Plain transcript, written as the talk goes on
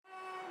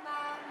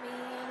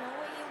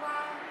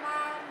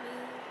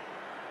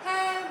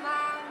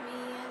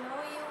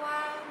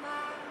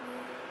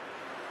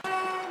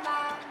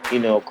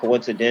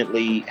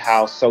coincidentally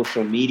how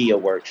social media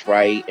works,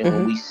 right? And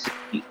when Mm-hmm. we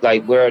see,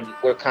 like,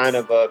 we're kind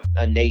of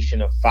a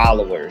nation of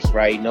followers,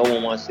 right? No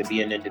one wants to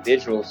be an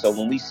individual. So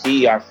when we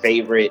see our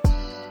favorite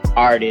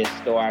artist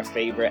or our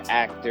favorite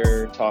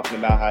actor talking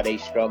about how they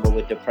struggle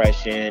with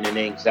depression and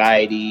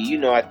anxiety,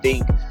 I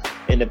think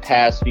in the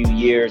past few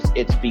years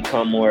it's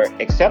become more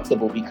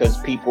acceptable because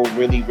people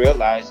really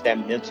realize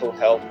that mental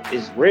health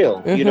is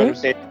real. You know what I'm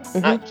saying? It's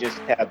not just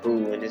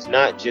taboo, and it's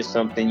not just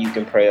something you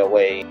can pray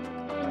away.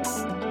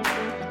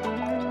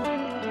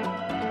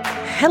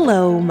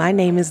 Hello, my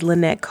name is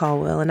Lynette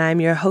Caldwell, and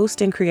I'm your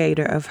host and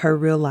creator of Her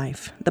Real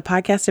Life, the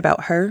podcast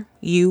about her,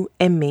 you,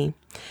 and me.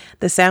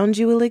 The sounds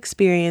you will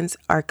experience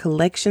are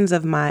collections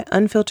of my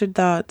unfiltered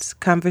thoughts,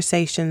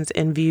 conversations,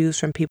 and views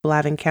from people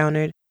I've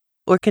encountered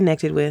or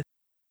connected with,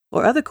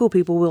 or other cool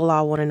people we'll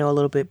all want to know a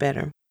little bit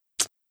better.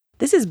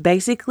 This is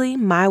basically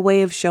my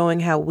way of showing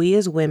how we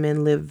as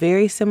women live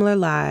very similar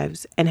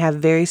lives and have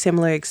very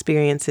similar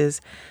experiences,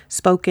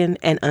 spoken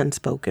and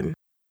unspoken.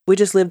 We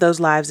just live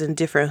those lives in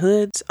different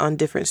hoods on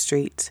different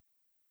streets.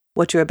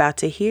 What you're about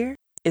to hear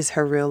is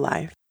Her Real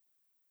Life.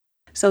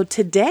 So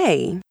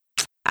today,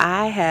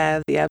 I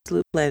have the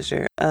absolute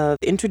pleasure of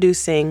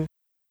introducing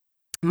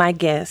my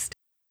guest.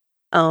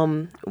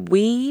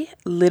 We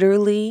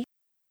literally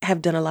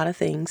have done a lot of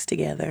things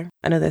together.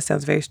 I know that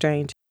sounds very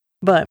strange,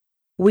 but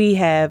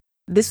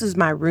this was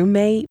my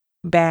roommate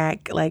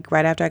back like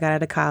right after I got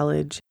out of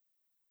college.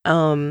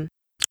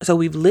 So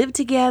we've lived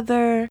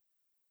together.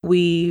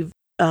 We've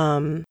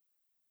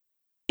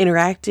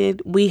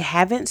interacted. We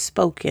haven't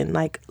spoken,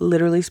 like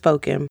literally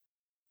spoken,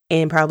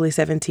 in probably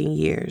 17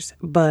 years,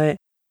 but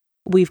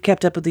we've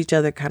kept up with each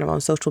other kind of on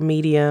social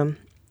media.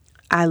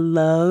 I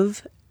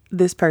love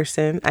this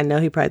person. I know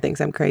he probably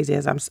thinks I'm crazy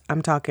as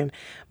I'm talking,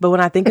 but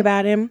when I think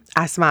about him,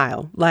 I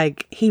smile.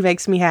 Like, he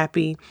makes me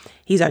happy.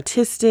 He's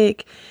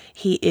artistic.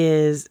 He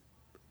is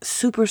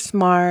super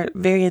smart,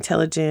 very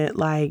intelligent,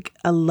 like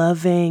a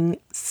loving,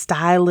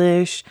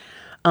 stylish.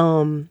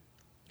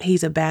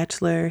 He's a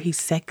bachelor. He's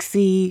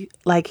sexy.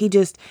 Like,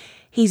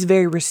 he's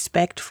very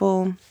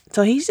respectful.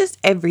 So he's just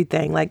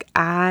everything. Like,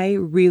 I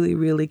really,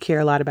 really care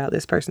a lot about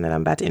this person that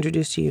I'm about to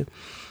introduce to you.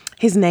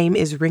 His name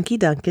is Rinky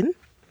Duncan.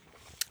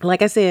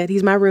 Like I said,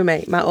 he's my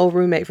roommate, my old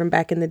roommate from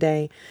back in the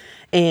day.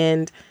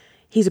 And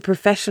he's a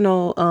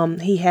professional.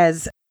 He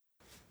has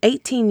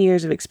 18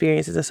 years of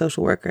experience as a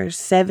social worker,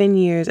 7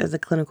 years as a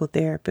clinical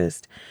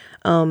therapist.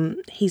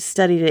 He's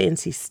studied at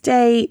NC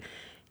State.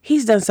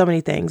 He's done so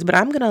many things, but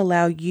I'm going to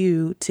allow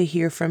you to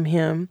hear from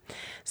him.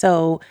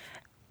 So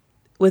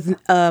with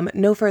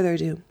no further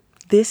ado,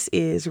 this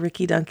is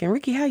Ricky Duncan.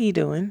 Ricky, how you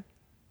doing?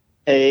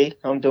 Hey,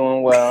 I'm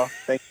doing well.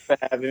 Thanks for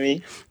having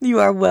me. You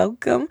are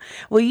welcome.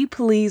 Will you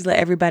please let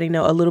everybody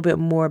know a little bit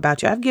more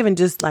about you? I've given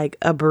just like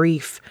a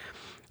brief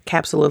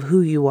capsule of who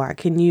you are.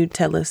 Can you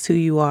tell us who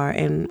you are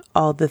and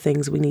all the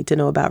things we need to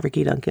know about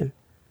Ricky Duncan?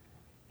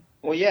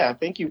 Well, yeah, I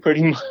think you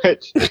pretty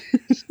much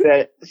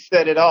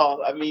said it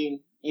all. I mean,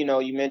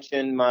 you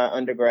mentioned my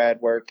undergrad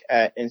work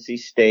at NC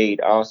State.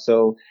 I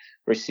also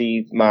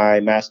received my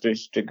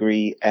master's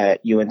degree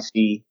at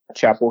UNC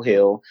Chapel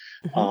Hill.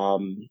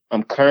 Mm-hmm.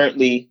 I'm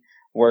currently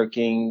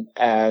working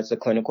as a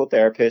clinical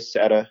therapist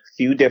at a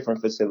few different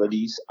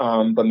facilities,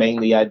 but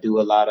mainly I do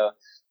a lot of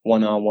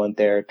one-on-one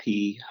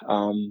therapy,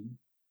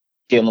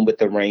 dealing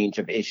with a range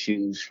of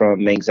issues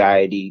from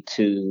anxiety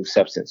to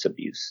substance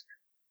abuse.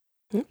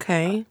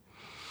 Okay.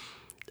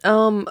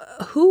 What's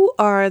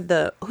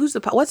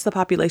the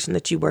population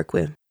that you work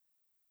with?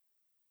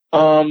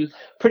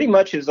 Pretty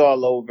much is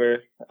all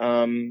over.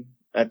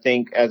 I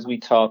think as we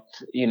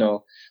talked,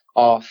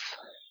 off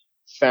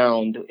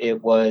sound,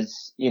 it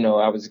was,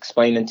 I was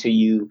explaining to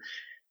you,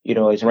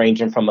 it's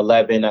ranging from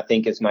 11. I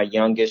think it's my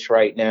youngest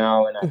right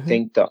now. And I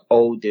think the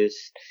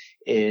oldest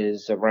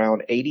is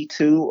around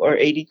 82 or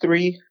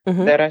 83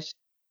 that I see.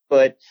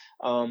 But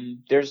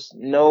there's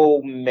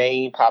no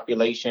main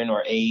population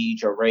or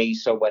age or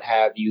race or what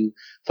have you.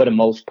 For the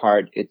most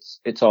part,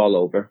 it's all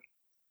over.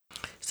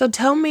 So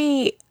tell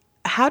me,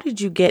 how did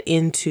you get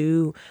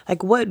into,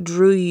 like, what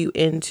drew you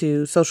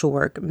into social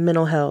work,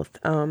 mental health?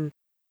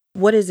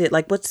 What is it?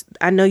 Like,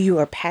 I know you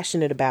are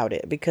passionate about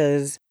it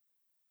because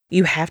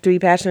you have to be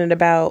passionate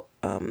about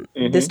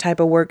this type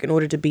of work in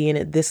order to be in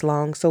it this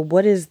long. So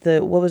what was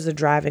the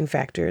driving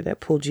factor that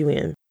pulled you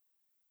in?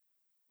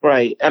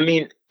 Right. I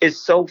mean,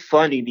 it's so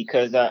funny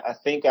because I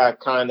think I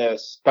kind of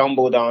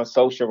stumbled on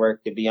social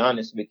work, to be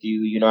honest with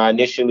you. I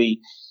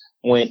initially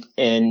went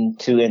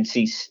into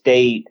NC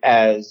State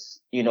as,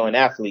 an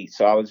athlete.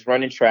 So I was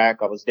running track.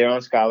 I was there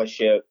on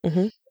scholarship.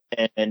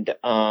 And,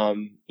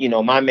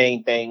 my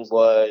main things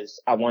was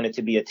I wanted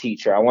to be a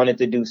teacher. I wanted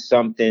to do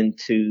something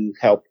to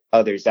help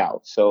others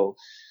out. So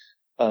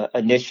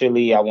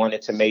initially, I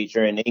wanted to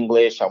major in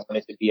English. I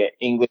wanted to be an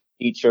English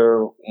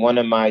teacher. One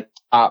of my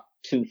top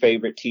two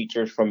favorite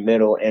teachers from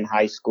middle and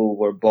high school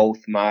were both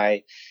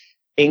my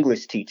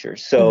English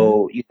teachers.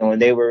 So,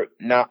 and they were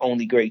not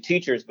only great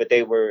teachers, but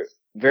they were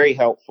very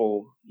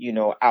helpful,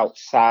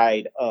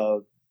 outside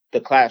of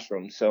the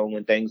classroom. So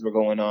when things were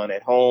going on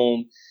at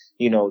home,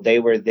 they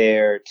were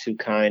there to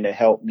kind of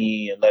help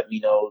me and let me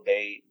know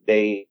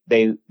they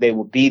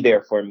will be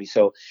there for me.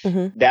 So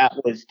that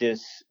was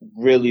just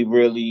really,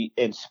 really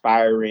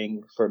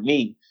inspiring for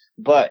me.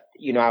 But,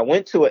 I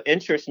went to an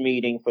interest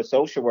meeting for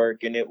social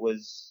work, and it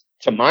was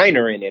to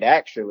minor in it,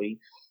 actually.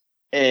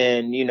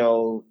 And,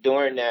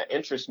 during that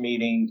interest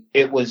meeting,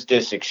 it was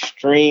just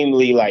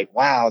extremely like,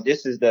 wow,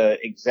 this is the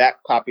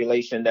exact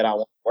population that I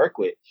want to work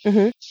with.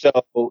 So,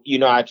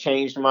 I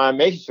changed my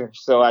major.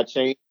 So I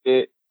changed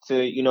it to,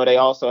 they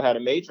also had a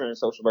major in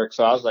social work.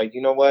 So I was like,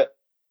 you know what?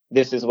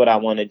 This is what I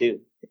want to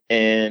do.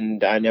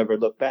 And I never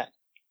looked back.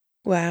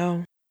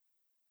 Wow.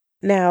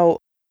 Now,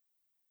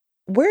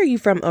 where are you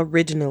from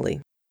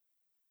originally?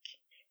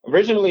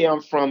 Originally,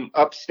 I'm from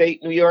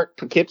upstate New York,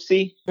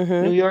 Poughkeepsie,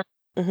 New York.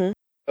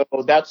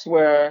 So that's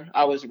where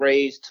I was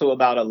raised to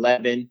about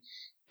 11.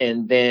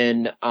 And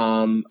then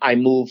I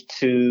moved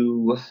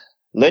to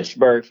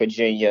Lynchburg,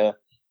 Virginia,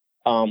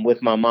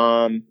 with my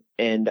mom.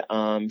 And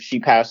she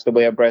passed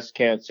away of breast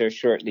cancer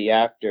shortly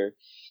after.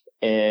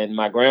 And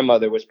my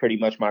grandmother was pretty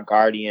much my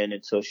guardian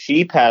until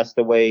she passed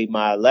away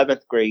my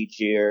 11th grade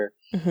year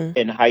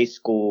in high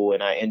school.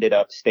 And I ended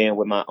up staying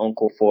with my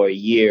uncle for a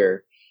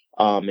year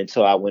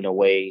until I went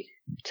away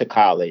to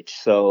college.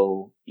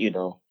 So,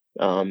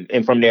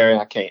 and from there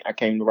I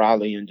came to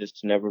Raleigh and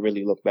just never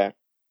really looked back.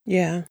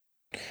 Yeah.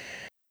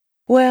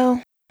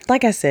 Well,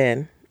 like I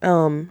said,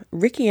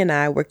 Ricky and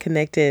I were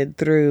connected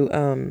through,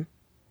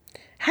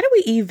 how do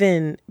we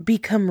even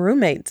become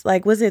roommates?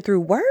 Like, was it through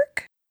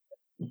work?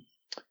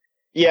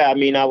 Yeah, I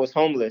mean, I was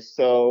homeless,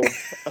 so.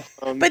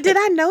 But did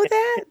I know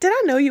that? Did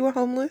I know you were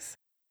homeless?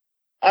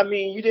 I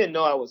mean, you didn't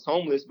know I was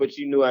homeless, but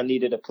you knew I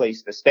needed a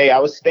place to stay. I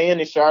was staying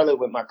in Charlotte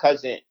with my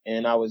cousin,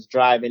 and I was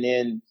driving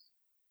in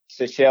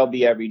to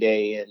Shelby every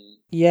day. And,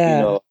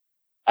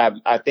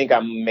 I think I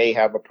may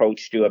have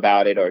approached you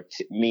about it, or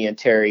me and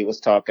Terry was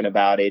talking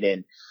about it.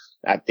 And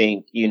I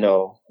think,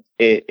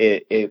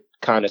 it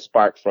kind of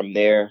sparked from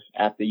there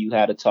after you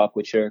had a talk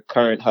with your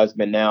current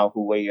husband now,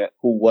 who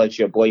was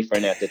your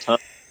boyfriend at the time.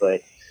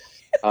 But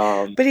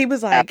he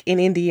was like in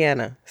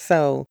Indiana,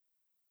 so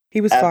he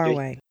was far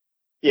away.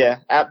 Yeah,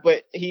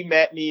 but he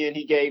met me and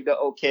he gave the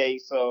okay,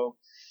 so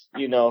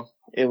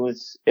it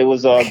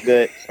was all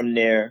good from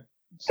there.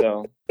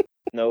 So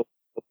no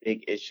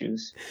big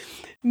issues.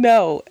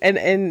 No,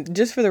 and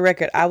just for the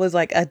record, I was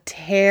like a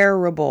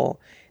terrible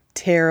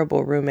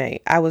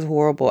roommate. I was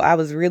horrible. I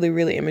was really,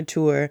 really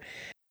immature.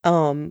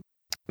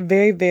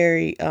 Very,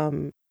 very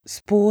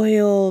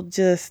spoiled.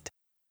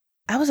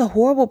 I was a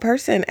horrible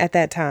person at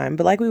that time.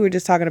 But like we were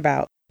just talking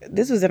about,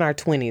 this was in our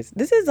 20s.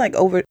 This is like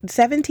over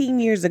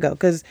 17 years ago,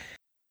 because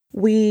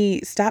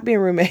we stopped being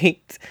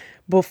roommates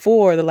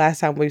before the last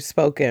time we've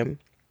spoken.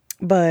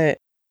 But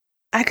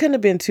I couldn't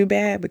have been too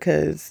bad,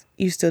 because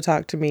you still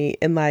talk to me,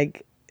 and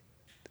like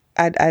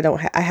I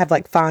have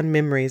like fond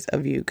memories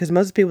of you, because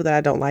most people that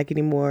I don't like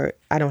anymore,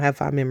 I don't have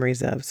fond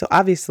memories of. So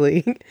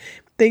obviously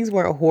things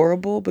weren't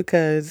horrible,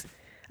 because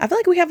I feel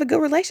like we have a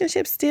good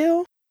relationship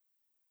still.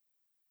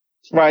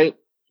 Right.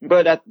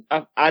 But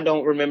I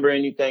don't remember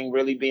anything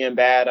really being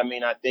bad. I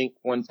mean, I think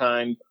one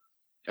time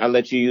I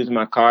let you use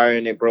my car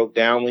and it broke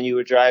down when you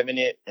were driving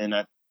it. And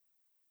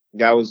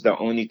that was the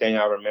only thing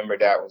I remember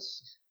that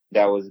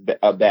was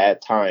a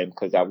bad time,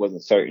 because I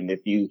wasn't certain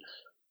if you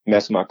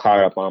messed my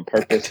car up on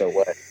purpose or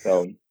what.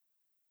 So,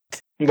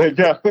 but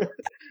that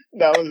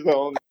was the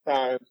only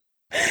time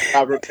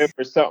I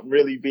remember something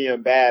really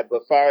being bad.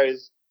 But as far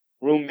as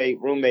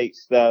roommate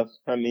stuff,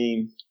 I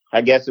mean,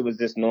 I guess it was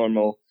just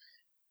normal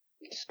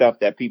stuff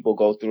that people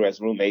go through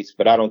as roommates,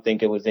 but I don't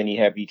think it was any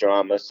heavy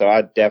drama. So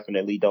I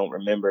definitely don't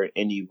remember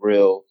any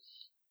real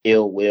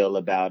ill will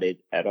about it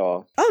at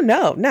all. Oh,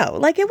 no.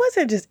 Like, it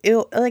wasn't just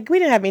ill. Like, we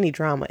didn't have any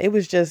drama. It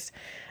was just,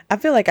 I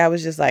feel like I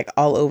was just like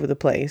all over the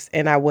place,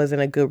 and I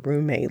wasn't a good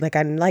roommate. Like,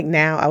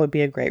 now I would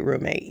be a great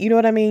roommate. You know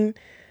what I mean?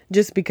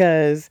 Just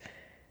because,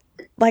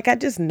 like, I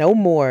just know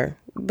more.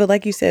 But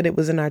like you said, it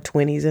was in our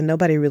 20s, and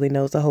nobody really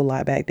knows a whole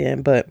lot back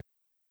then. But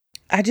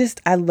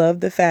I love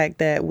the fact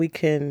that we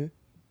can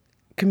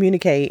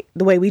communicate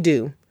the way we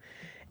do.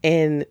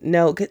 And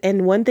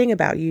and one thing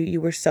about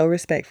you were so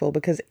respectful,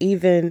 because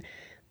even,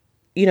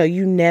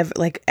 you never,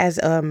 like, as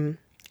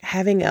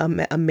having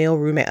a male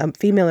roommate, a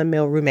female and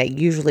male roommate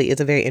usually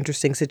is a very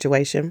interesting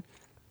situation.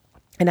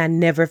 And I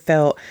never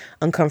felt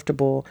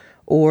uncomfortable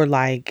or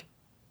like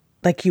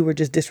you were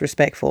just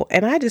disrespectful.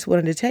 And I just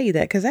wanted to tell you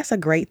that, because that's a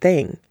great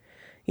thing.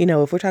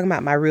 If we're talking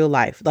about my real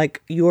life,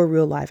 like your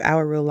real life,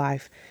 our real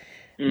life,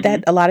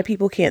 that a lot of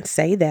people can't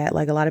say that.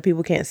 Like, a lot of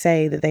people can't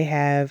say that they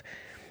have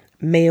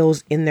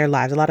males in their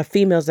lives. A lot of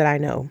females that I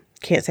know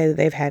can't say that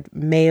they've had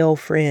male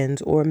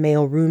friends or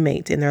male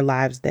roommates in their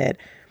lives that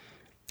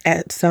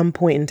at some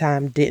point in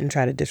time didn't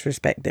try to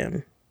disrespect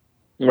them.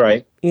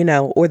 Right.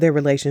 Or their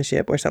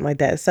relationship or something like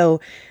that. So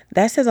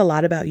that says a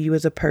lot about you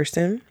as a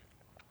person.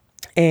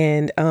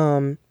 And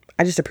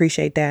I just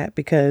appreciate that,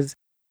 because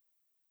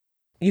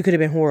you could have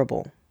been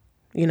horrible,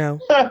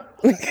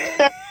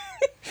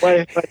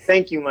 Well,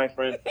 thank you, my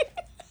friend.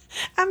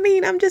 I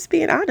mean, I'm just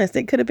being honest.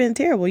 It could have been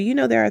terrible.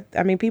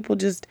 People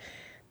just,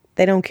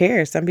 they don't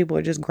care. Some people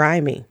are just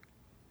grimy.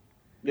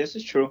 This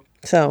is true.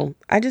 So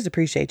I just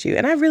appreciate you.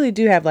 And I really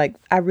do have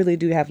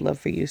love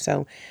for you.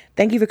 So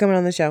thank you for coming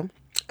on the show.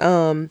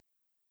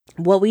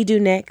 What we do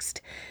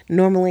next,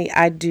 normally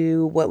I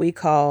do what we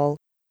call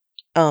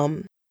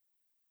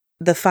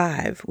the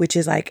 5, which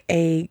is like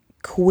a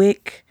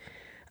quick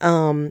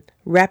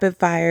rapid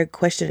fire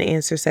question and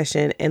answer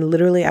session. And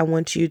literally I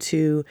want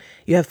you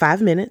have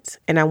 5 minutes,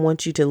 and I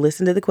want you to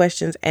listen to the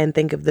questions and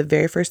think of the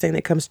very first thing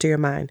that comes to your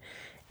mind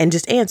and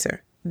just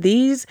answer.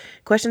 These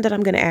questions that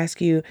I'm going to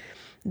ask you,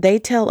 they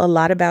tell a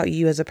lot about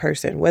you as a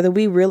person, whether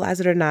we realize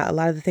it or not. A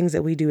lot of the things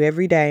that we do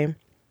every day,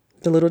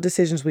 the little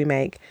decisions we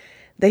make,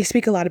 they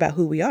speak a lot about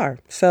who we are.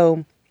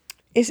 So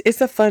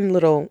it's a fun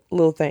little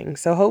thing.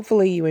 So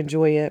hopefully you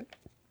enjoy it.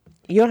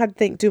 You don't have to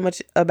think too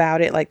much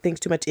about it, like think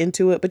too much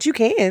into it, but you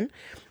can,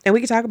 and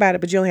we can talk about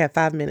it, but you only have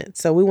 5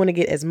 minutes. So we want to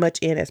get as much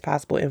in as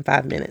possible in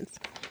 5 minutes.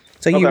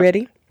 So you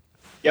ready?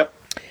 Yep.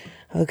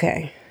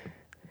 Okay.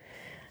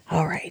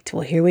 All right.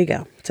 Well, here we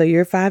go. So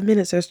your 5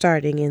 minutes are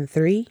starting in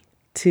 3,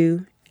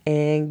 2,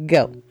 and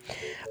go.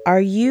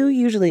 Are you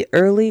usually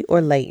early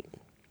or late?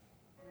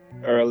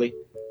 Early.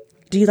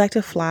 Do you like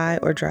to fly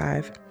or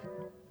drive?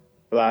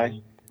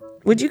 Fly.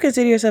 Would you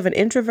consider yourself an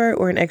introvert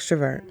or an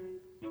extrovert?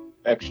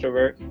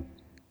 Extrovert.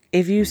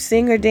 If you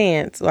sing or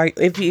dance, or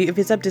if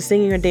it's up to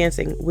singing or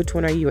dancing, which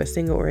one are you, a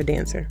singer or a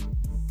dancer?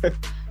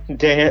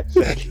 Dance.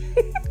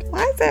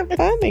 Why is that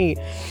funny?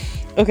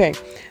 Okay,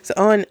 so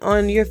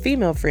on your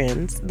female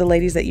friends, the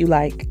ladies that you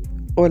like,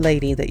 or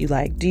lady that you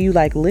like, do you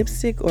like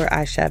lipstick or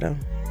eyeshadow?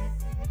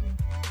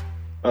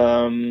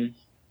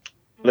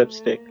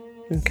 Lipstick.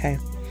 Okay.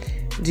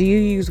 Do you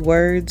use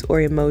words or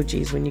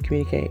emojis when you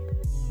communicate?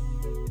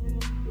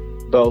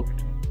 Both.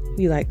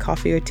 You like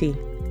coffee or tea?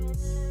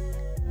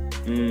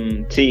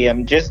 Tea.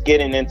 I'm just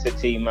getting into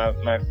tea.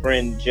 My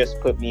friend just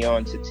put me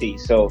on to tea.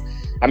 So,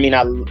 I mean,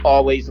 I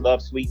always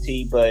love sweet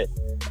tea, but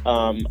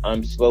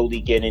I'm slowly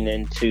getting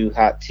into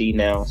hot tea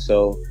now.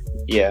 So,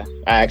 yeah,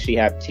 I actually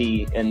have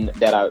tea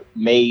that I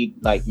made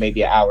like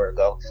maybe an hour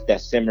ago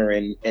that's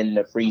simmering in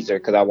the freezer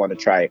because I want to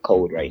try it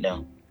cold right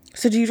now.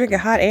 So do you drink it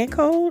hot and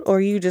cold, or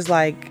you just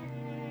like...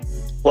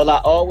 Well, I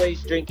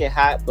always drink it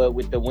hot, but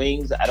with the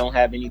wings, I don't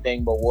have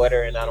anything but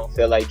water, and I don't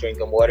feel like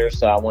drinking water,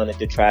 so I wanted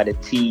to try the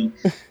tea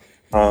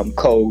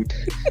cold.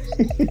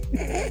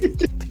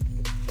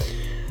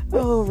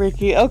 Oh,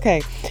 Ricky.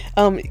 Okay.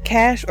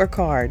 Cash or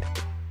card?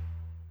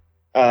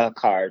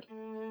 Card.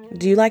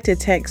 Do you like to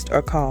text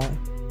or call?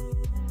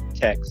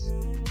 Text.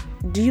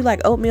 Do you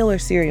like oatmeal or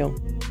cereal?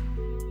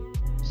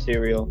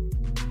 Cereal.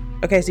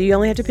 Okay, so you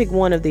only have to pick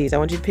one of these. I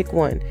want you to pick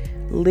one.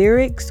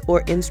 Lyrics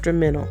or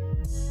instrumental?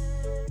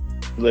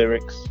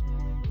 Lyrics.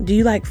 Do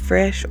you like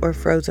fresh or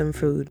frozen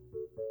food?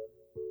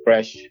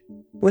 Fresh.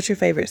 What's your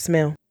favorite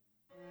smell?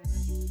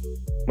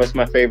 What's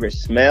my favorite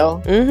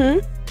smell?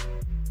 Mm-hmm.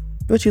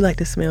 What you like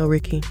to smell,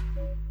 Ricky?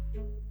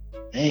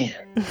 Man.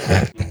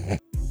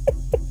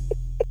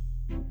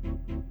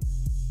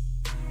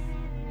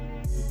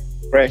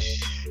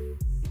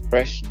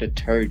 Fresh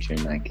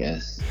detergent, I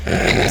guess.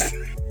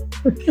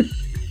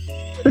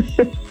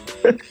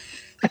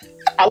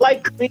 I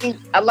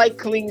like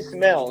clean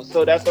smell,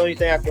 so that's the only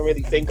thing I can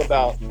really think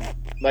about.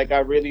 Like I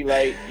really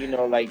like,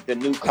 like the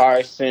new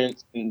car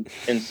scents and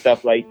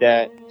stuff like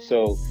that.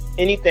 So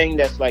anything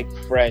that's like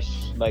fresh,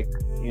 like,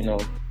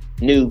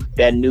 new,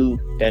 that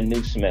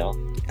new smell.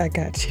 I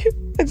got you.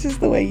 That's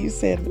just the way you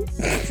said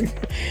it.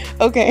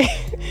 Okay.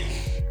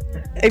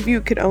 If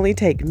you could only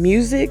take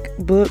music,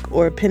 book,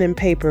 or pen and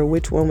paper,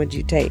 which one would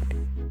you take?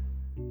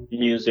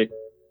 Music.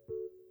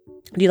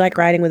 Do you like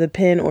writing with a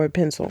pen or a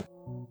pencil?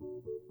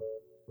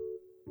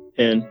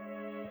 Pen.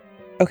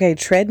 Okay,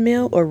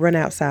 treadmill or run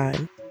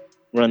outside?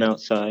 Run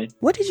outside.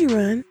 What did you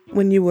run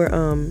when you were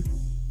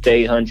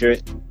Day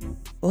 100.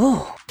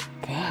 Oh,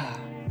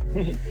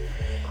 God.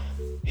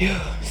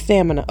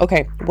 Stamina.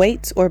 Okay,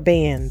 weights or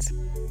bands?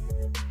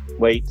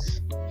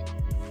 Weights.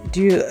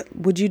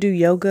 Would you do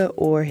yoga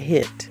or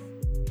HIIT?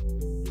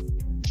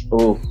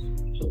 Ooh,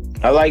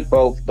 I like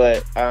both,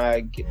 but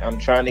I'm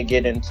trying to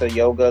get into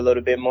yoga a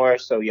little bit more,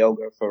 so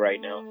yoga for right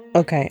now.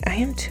 Okay, I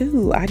am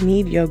too. I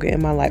need yoga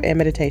in my life and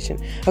meditation.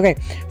 Okay,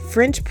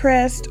 French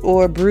pressed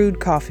or brewed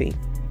coffee?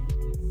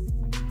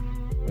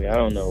 I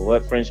don't know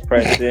what French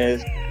press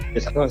is.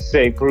 It's gonna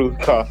say brewed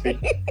coffee.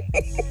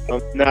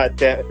 I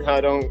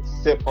don't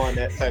sip on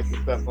that type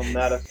of stuff. I'm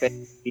not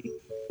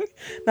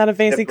a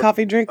fancy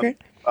coffee drinker?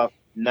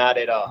 Not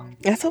at all.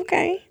 That's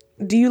okay.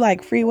 Do you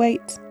like free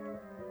weights?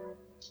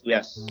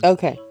 Yes.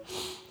 Okay.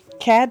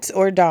 Cats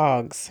or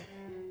dogs?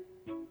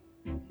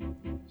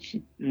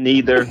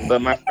 Neither,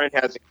 but my friend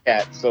has a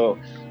cat, so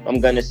I'm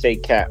gonna say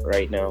cat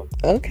right now.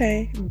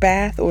 Okay.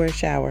 Bath or a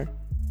shower?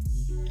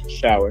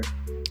 Shower.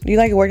 Do you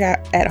like to work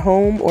out at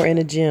home or in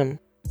a gym?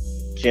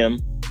 Gym.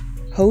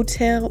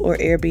 Hotel or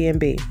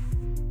Airbnb?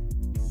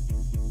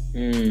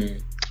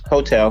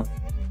 Hotel.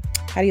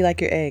 How do you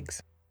like your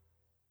eggs?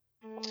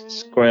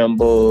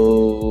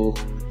 Scrambled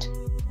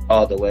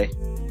all the way.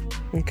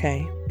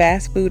 Okay.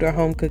 Fast food or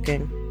home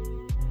cooking?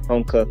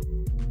 Home cook.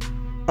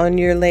 On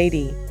your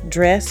lady,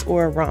 dress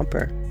or a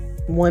romper?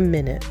 1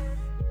 minute.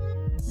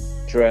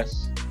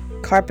 Dress.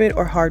 Carpet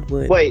or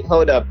hardwood? Wait,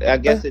 hold up. I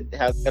guess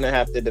gonna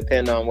have to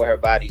depend on what her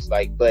body's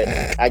like, but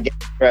I get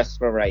dress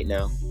for right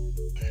now.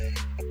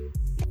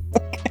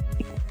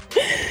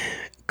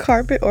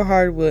 Carpet or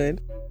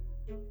hardwood?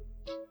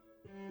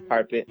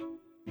 Carpet.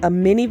 A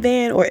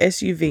minivan or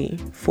SUV?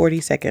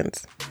 40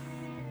 seconds.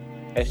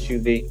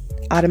 SUV.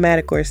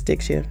 Automatic or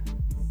stick shift?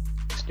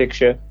 Stick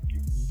shift.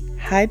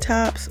 High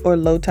tops or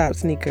low top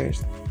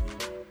sneakers?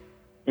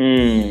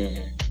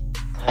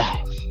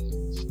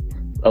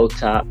 Low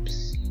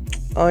tops.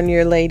 On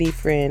your lady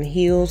friend,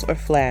 heels or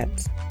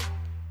flats?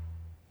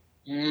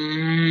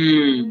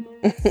 Where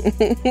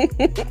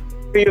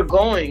you're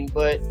going,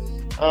 but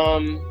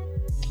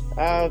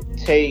I'll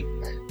take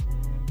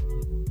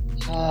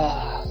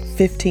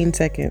 15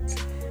 seconds.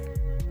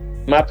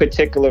 My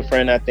particular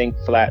friend, I think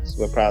flats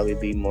would probably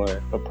be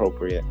more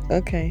appropriate.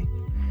 Okay.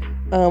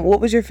 What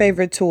was your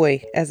favorite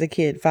toy as a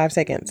kid? 5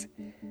 seconds.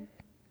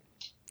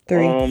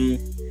 3.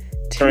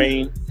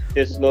 Train.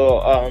 This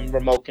little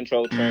remote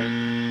control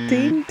train.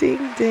 Ding, ding,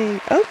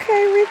 ding.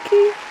 Okay,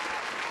 Ricky.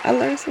 I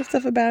learned some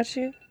stuff about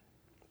you.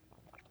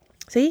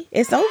 See,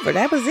 it's over.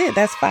 That was it.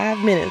 That's 5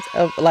 minutes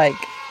of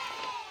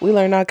we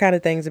learned all kind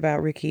of things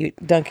about Ricky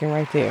Duncan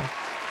right there.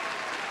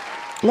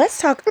 Let's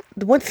talk.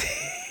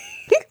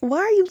 Why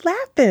are you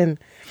laughing?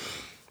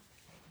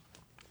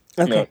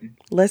 Okay,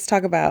 let's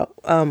talk about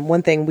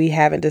one thing we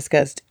haven't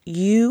discussed.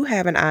 You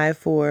have an eye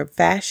for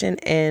fashion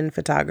and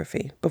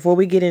photography. Before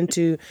we get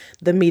into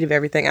the meat of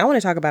everything, I want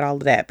to talk about all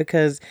of that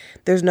because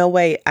there's no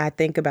way I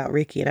think about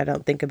Ricky and I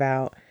don't think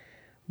about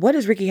what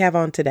does Ricky have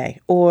on today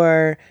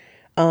or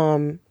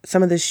some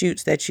of the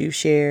shoots that you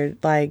shared.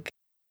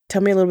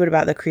 Tell me a little bit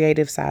about the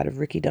creative side of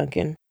Ricky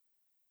Duncan.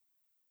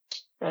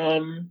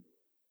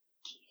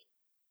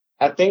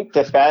 I think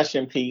the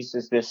fashion piece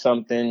is just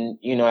something,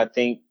 I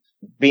think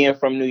being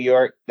from New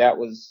York, that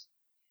was,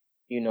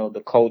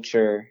 the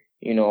culture,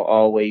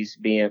 always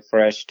being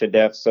fresh to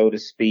death, so to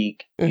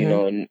speak,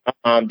 and my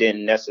mom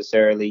didn't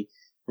necessarily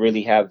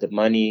really have the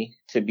money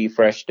to be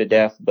fresh to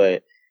death,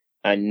 but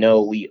I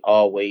know we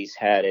always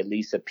had at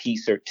least a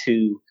piece or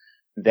two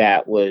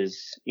that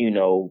was,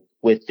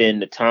 within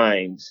the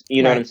times,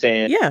 you know what I'm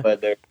saying? Yeah.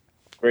 Whether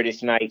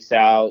British Nights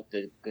Out,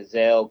 the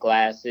Gazelle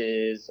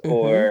glasses,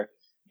 or,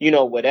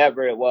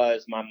 whatever it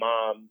was, my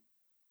mom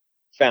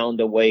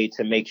found a way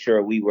to make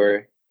sure we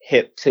were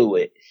hip to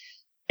it.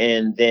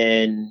 And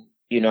then,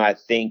 I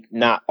think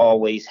not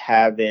always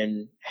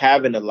having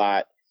a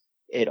lot,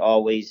 it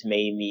always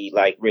made me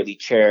really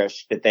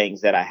cherish the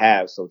things that I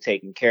have. So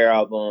taking care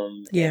of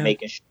them and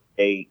making sure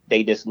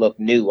they just look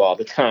new all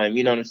the time.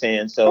 You know what I'm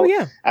saying? So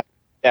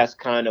that's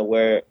kind of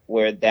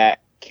where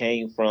that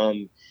came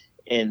from.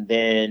 And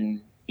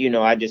then,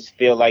 I just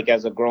feel like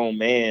as a grown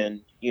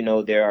man,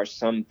 there are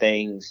some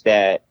things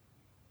that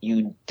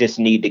you just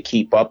need to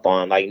keep up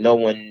on. No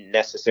one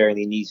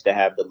necessarily needs to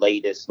have the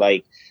latest,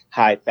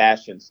 high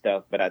fashion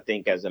stuff. But I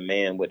think as a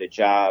man with a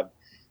job,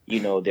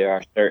 there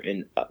are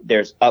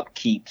there's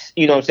upkeeps,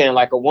 you know what I'm saying?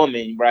 Like a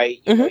woman, right?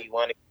 You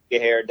want to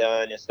get your hair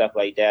done and stuff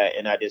like that.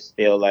 And I just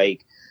feel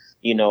like,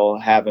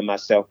 having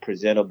myself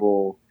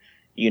presentable,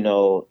 it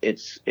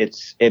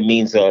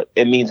means a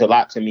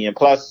lot to me. And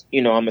plus,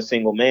 I'm a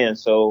single man.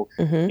 So,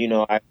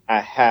 I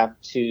have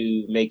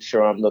to make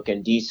sure I'm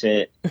looking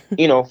decent,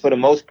 for the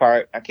most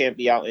part. I can't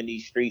be out in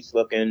these streets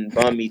looking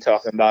bummy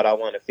talking about I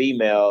want a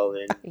female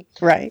and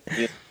right.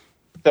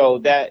 So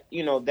that,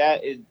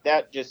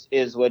 that just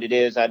is what it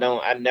is. I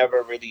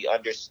never really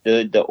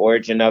understood the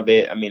origin of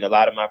it. I mean, a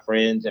lot of my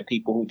friends and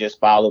people who just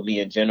follow me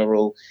in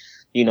general,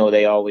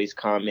 they always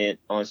comment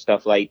on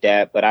stuff like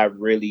that, but I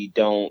really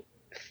don't,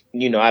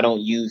 I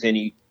don't use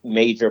any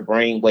major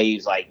brain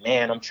waves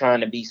man, I'm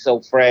trying to be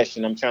so fresh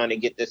and I'm trying to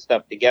get this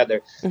stuff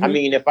together. I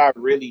mean, if I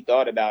really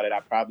thought about it, I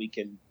probably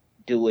can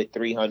do it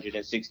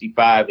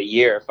 365 a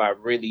year if I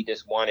really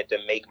just wanted to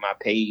make my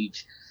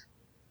page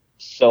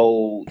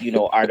so,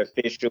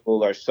 artificial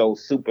or so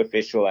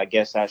superficial. I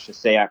guess I should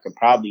say I could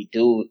probably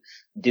do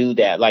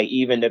that.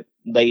 Even the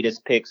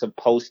latest pics of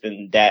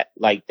posting that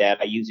like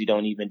that, I usually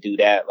don't even do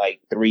that,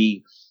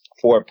 3-4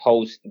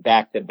 posts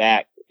back to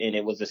back. And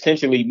it was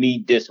essentially me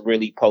just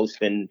really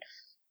posting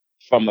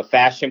from a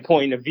fashion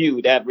point of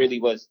view. That really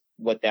was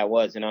what that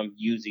was. And I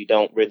usually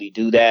don't really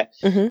do that.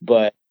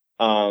 But,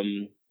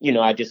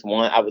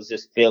 I was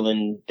just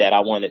feeling that I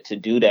wanted to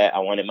do that. I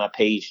wanted my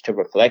page to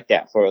reflect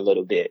that for a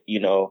little bit,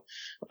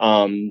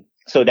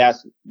 So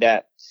that's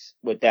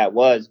what that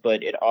was.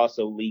 But it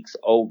also leaks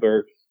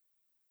over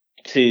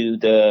to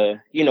the,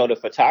 the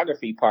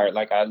photography part.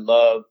 I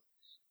love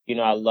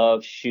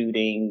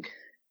shooting,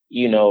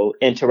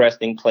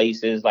 interesting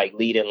places,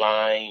 leading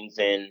lines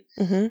and,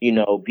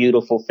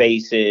 beautiful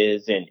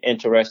faces and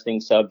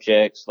interesting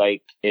subjects.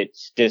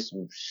 It's just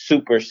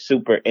super,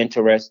 super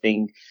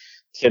interesting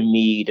to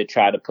me to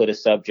try to put a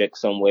subject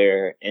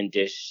somewhere and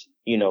just,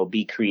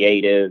 be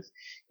creative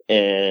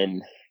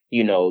and,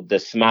 the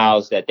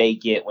smiles that they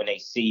get when they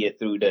see it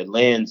through the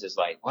lens is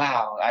like,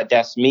 wow,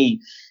 that's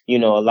me. A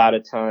lot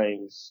of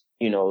times,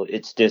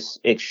 it's just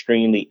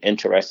extremely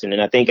interesting.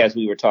 And I think as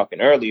we were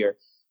talking earlier,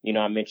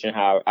 I mentioned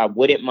how I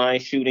wouldn't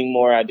mind shooting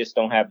more. I just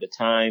don't have the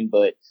time.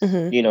 But,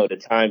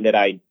 the time that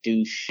I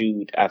do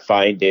shoot, I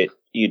find it,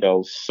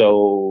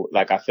 so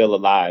like I feel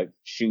alive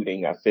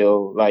shooting. I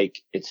feel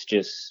like it's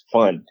just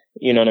fun.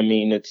 You know what I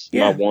mean? It's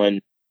my one,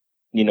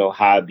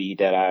 hobby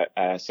that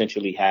I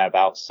essentially have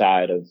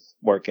outside of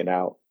working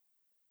out.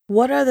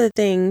 What are the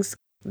things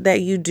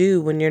that you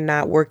do when you're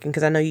not working?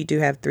 Because I know you do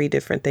have 3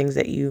 different things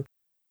that you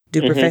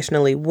do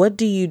professionally. What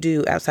do you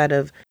do outside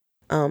of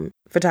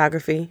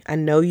photography? I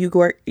know you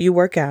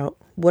work out.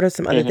 What are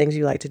some other things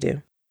you like to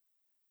do?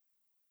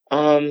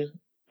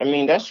 I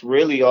mean, that's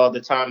really all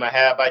the time I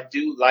have. I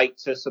do like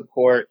to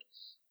support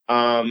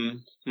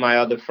my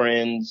other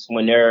friends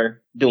when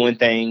they're doing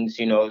things,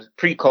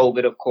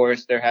 pre-COVID, of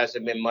course, there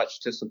hasn't been much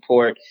to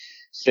support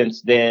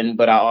since then.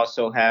 But I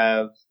also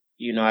have,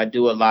 I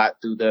do a lot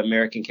through the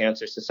American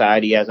Cancer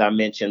Society. As I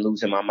mentioned,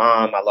 losing my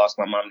mom, I lost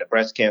my mom to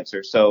breast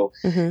cancer. So,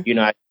 I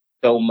do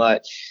so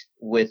much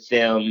with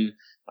them.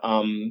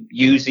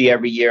 Usually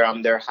every year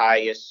I'm their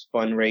highest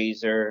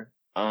fundraiser.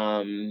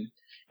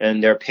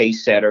 And their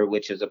pace setter,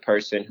 which is a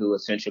person who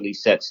essentially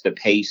sets the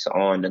pace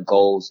on the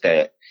goals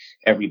that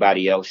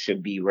everybody else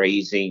should be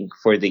raising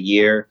for the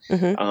year.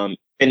 And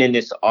in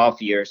this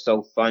off year,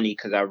 so funny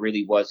because I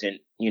really wasn't,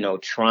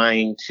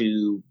 trying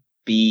to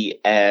be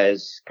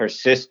as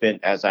persistent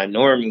as I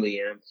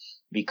normally am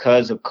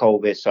because of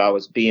COVID. So I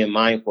was being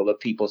mindful of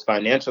people's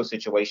financial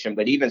situation,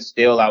 but even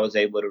still, I was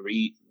able to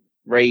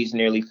raised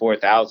nearly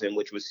 4,000,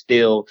 which was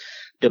still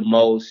the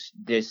most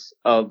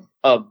of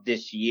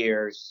this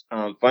year's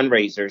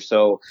fundraiser.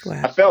 So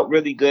wow. I felt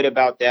really good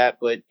about that.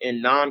 But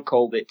in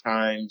non-COVID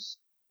times,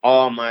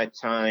 all my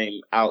time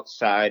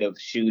outside of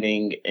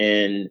shooting,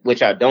 and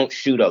which I don't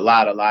shoot a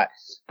lot,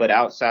 but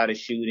outside of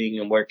shooting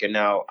and working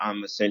out,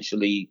 I'm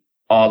essentially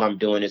all I'm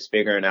doing is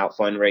figuring out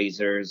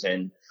fundraisers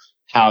and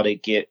how to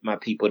get my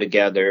people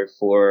together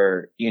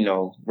for,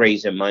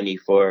 raising money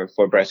for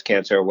breast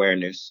cancer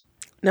awareness.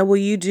 Now, will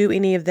you do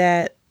any of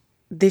that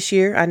this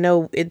year? I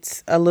know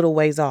it's a little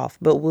ways off,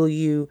 but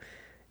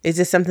is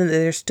this something that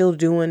they're still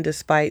doing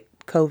despite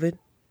COVID?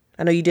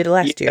 I know you did it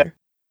last year.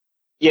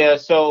 Yeah.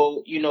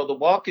 So, the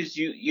walk is,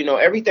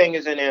 everything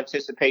is in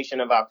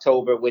anticipation of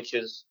October, which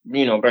is,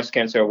 breast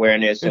cancer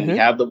awareness. And we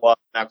have the walk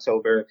in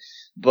October.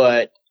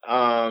 But,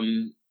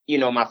 my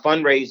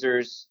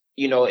fundraisers,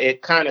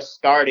 it kind of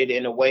started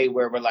in a way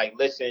where we're like,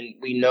 listen,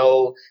 we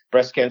know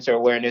breast cancer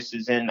awareness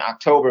is in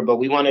October, but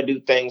we want to do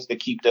things to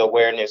keep the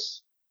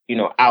awareness,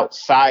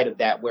 outside of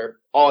that. We're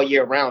all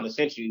year round,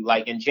 essentially.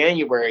 Like in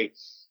January,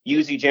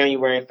 usually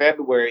January and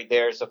February,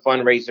 there's a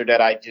fundraiser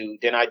that I do.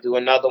 Then I do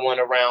another one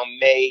around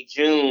May,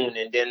 June,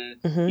 and then,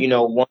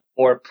 one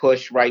more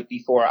push right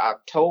before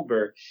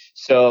October.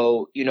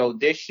 So,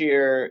 this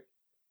year,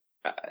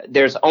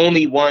 there's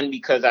only one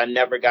because I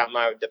never got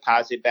my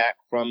deposit back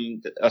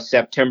from a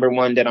September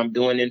one that I'm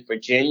doing in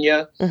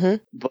Virginia.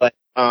 But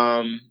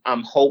I'm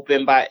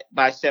hoping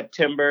by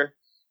September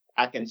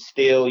I can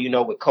still,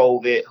 with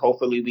COVID,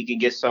 hopefully we can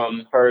get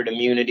some herd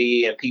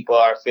immunity and people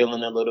are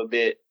feeling a little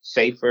bit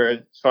safer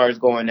as far as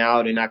going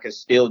out, and I can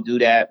still do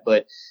that.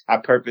 But I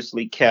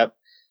purposely kept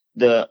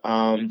the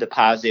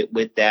deposit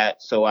with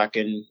that so I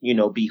can,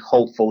 be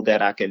hopeful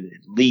that I can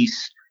at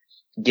least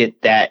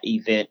get that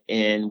event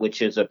in,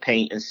 which is a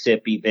paint and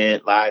sip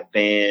event, live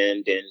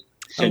band, and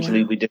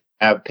essentially we just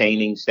have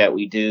paintings that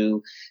we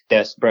do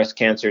that's breast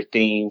cancer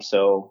themed.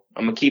 So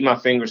I'm gonna keep my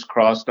fingers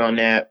crossed on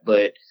that,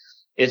 but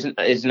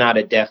it's not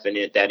a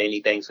definite that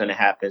anything's gonna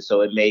happen.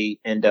 So it may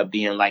end up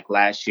being like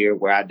last year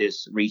where I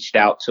just reached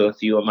out to a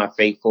few of my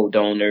faithful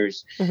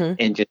donors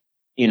and just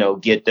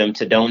get them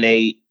to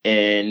donate,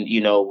 and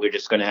we're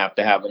just gonna have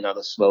to have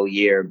another slow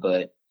year,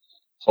 but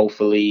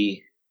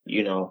hopefully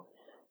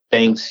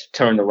things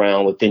turn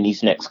around within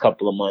these next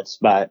couple of months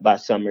by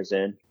summer's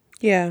end.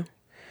 Yeah.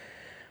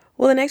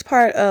 Well, the next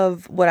part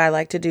of what I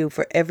like to do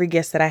for every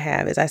guest that I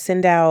have is I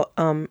send out,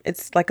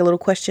 it's like a little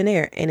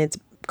questionnaire, and it's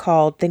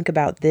called Think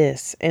About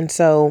This. And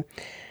so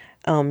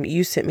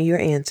you sent me your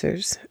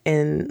answers,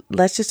 and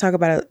let's just talk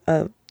about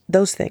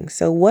those things.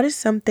 So what is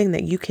something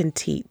that you can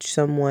teach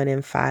someone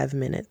in 5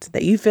 minutes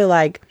that you feel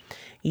like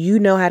you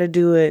know how to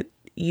do it?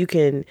 You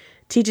can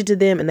teach it to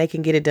them and they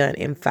can get it done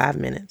in 5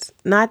 minutes.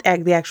 Not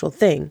the actual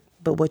thing,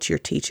 but what you're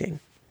teaching.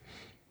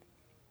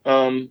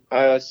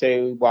 I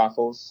say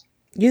waffles.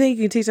 You think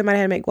you can teach somebody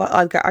how to make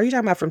waffles? Are you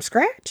talking about from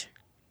scratch?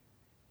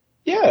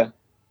 Yeah.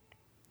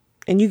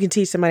 And you can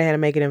teach somebody how to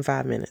make it in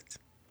 5 minutes?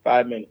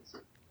 5 minutes.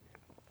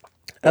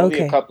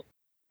 Okay.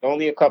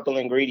 Only a couple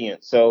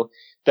ingredients. So it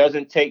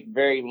doesn't take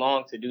very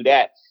long to do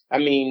that. I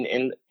mean,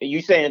 and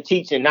you saying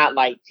teaching, not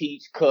like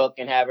teach, cook,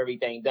 and have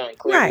everything done.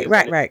 Clearly,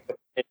 right.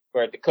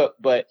 For it to cook,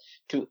 but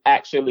to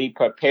actually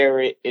prepare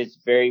it is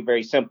very,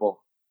 very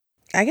simple.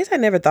 I guess I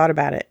never thought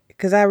about it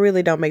because I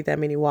really don't make that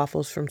many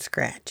waffles from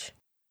scratch.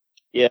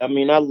 Yeah, I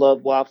mean, I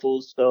love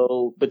waffles.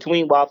 So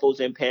between waffles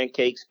and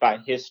pancakes by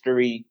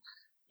history,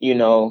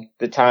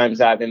 the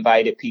times I've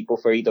invited people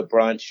for either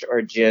brunch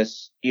or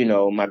just,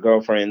 my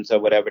girlfriends or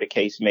whatever the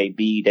case may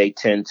be, they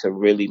tend to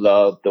really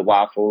love the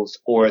waffles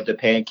or the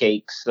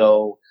pancakes.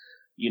 So,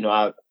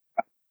 I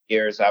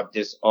years I've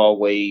just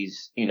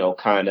always,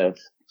 kind of,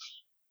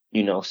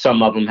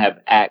 some of them have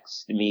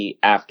asked me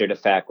after the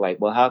fact,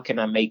 like, well, how can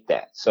I make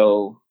that?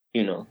 So,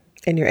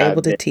 And you're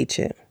able to teach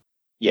it.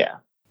 Yeah.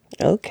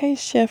 Okay,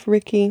 Chef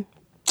Ricky.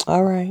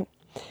 All right.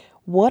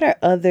 What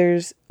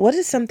is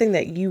something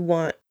that you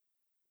want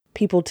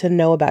people to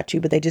know about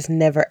you, but they just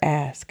never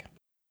ask?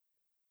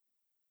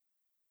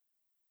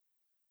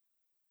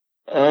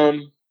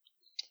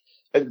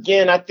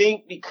 Again, I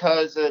think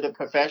because of the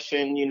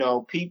profession,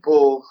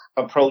 people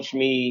approach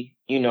me,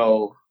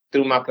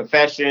 through my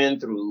profession,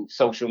 through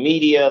social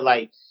media.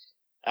 Like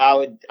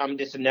I'm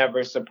just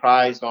never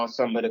surprised on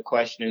some of the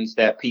questions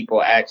that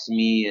people ask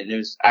me.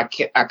 And I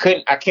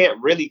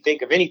can't really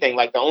think of anything.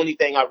 Like the only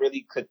thing I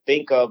really could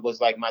think of was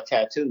like my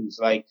tattoos.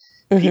 Like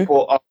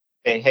people always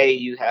say, hey,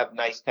 you have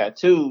nice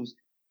tattoos.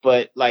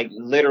 But like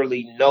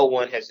literally no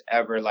one has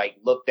ever like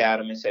looked at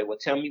them and say, well,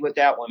 tell me what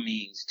that one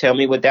means. Tell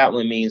me what that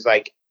one means.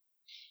 Like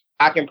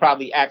I can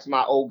probably ask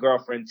my old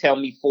girlfriend, tell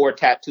me 4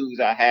 tattoos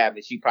I have,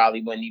 and she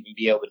probably wouldn't even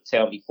be able to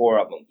tell me 4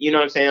 of them. You know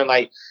what I'm saying?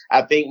 Like,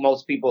 I think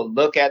most people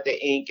look at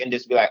the ink and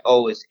just be like,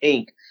 oh, it's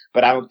ink.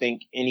 But I don't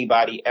think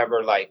anybody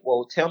ever like,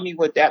 well, tell me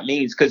what that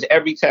means. Because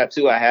every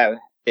tattoo I have,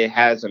 it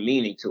has a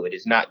meaning to it.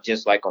 It's not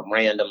just like a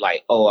random,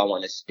 like, oh, I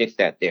want to stick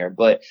that there.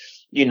 But,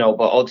 but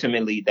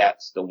ultimately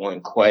that's the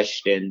one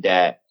question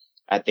that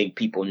I think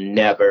people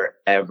never,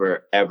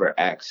 ever, ever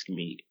ask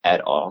me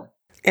at all.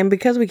 And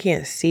because we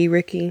can't see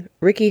Ricky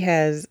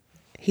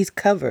he's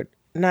covered.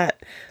 Not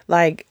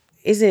like,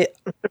 is it,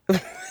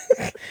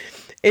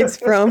 it's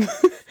from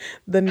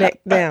the neck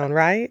down,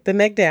 right? The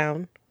neck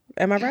down.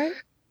 Am I right?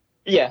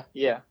 Yeah,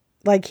 yeah.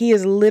 Like he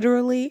is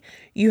literally,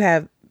 you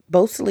have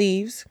both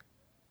sleeves.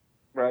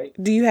 Right.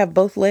 Do you have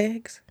both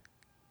legs?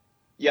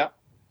 Yeah.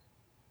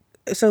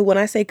 So when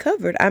I say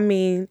covered, I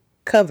mean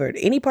covered.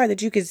 Any part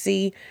that you can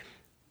see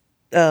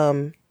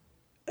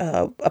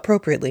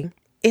appropriately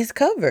is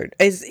covered.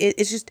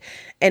 It's just,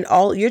 and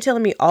all you're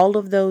telling me, all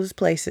of those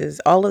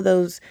places, all of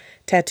those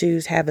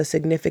tattoos have a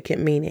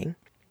significant meaning.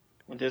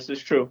 This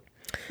is true.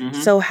 Mm-hmm.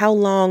 So how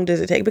long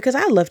does it take? Because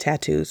I love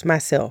tattoos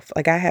myself.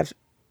 Like I have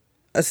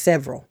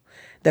several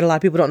that a lot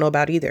of people don't know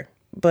about either,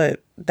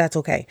 but that's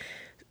okay.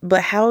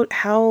 But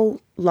how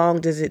long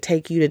does it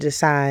take you to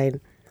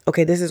decide,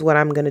 okay, this is what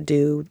I'm going to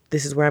do,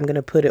 this is where I'm going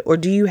to put it? Or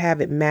do you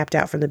have it mapped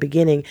out from the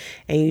beginning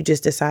and you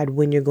just decide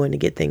when you're going to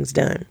get things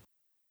done?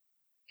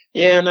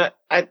 Yeah, and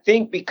I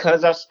think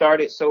because I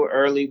started so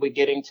early with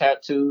getting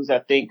tattoos, I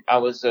think I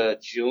was a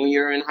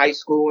junior in high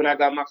school when I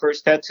got my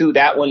first tattoo.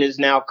 That one is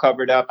now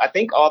covered up. I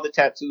think all the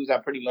tattoos I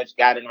pretty much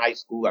got in high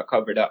school are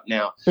covered up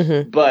now.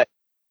 Mm-hmm. But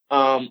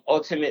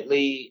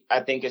ultimately,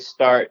 I think it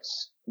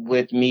starts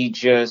with me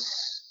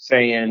just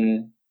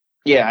saying,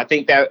 yeah, I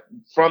think that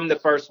from the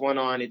first one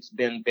on, it's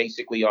been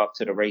basically off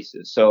to the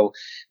races. So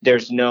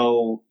there's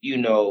no,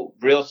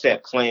 real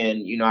set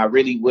plan. I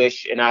really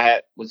wish, and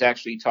was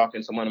actually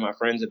talking to one of my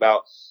friends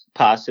about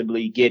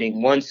possibly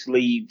getting one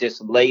sleeve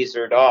just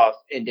lasered off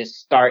and just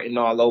starting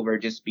all over,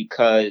 just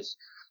because,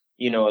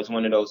 it's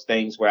one of those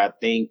things where I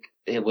think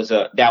that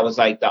was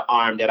like the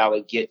arm that I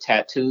would get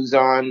tattoos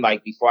on,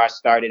 like before I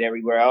started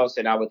everywhere else.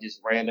 And I would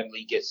just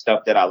randomly get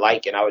stuff that I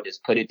like and I would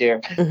just put it there.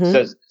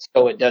 Mm-hmm.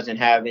 So it doesn't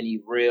have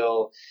any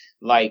real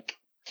like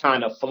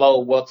kind of flow.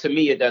 Well, to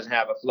me, it doesn't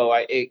have a flow.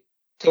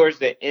 Towards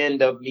the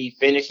end of me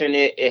finishing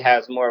it, it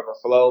has more of a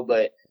flow,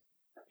 but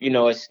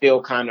it's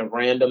still kind of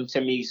random to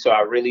me. So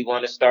I really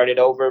want to start it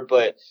over.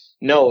 But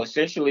no,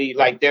 essentially,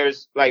 like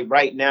there's like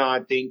right now,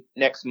 I think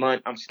next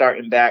month I'm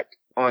starting back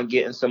on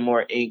getting some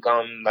more ink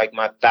on like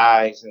my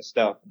thighs and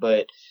stuff.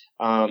 But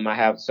I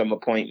have some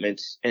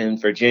appointments in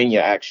Virginia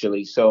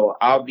actually. So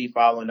I'll be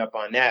following up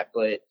on that.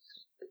 But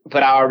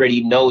I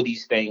already know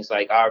these things.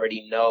 Like I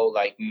already know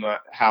like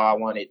how I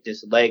wanted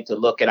this leg to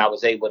look, and I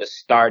was able to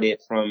start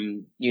it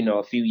from,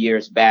 a few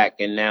years back,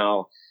 and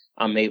now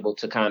I'm able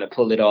to kind of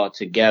pull it all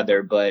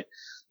together. But,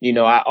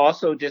 I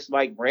also just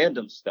like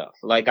random stuff.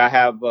 Like I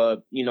have,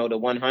 the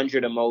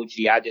 100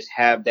 emoji. I just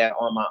have that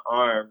on my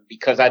arm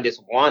because I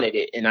just wanted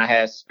it and I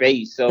had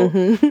space. So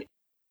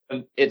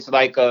mm-hmm. It's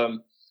like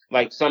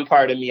some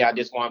part of me, I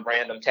just want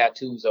random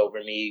tattoos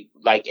over me,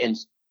 like in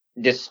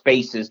just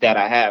spaces that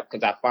I have.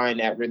 Cause I find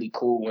that really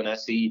cool when I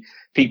see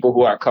people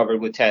who are covered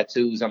with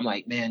tattoos. I'm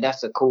like, man,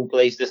 that's a cool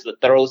place just to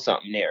throw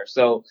something there.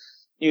 So,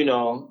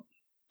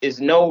 is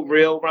no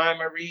real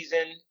rhyme or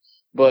reason,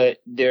 but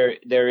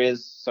there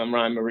is some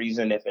rhyme or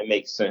reason if it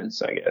makes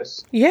sense, I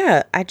guess.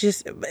 Yeah,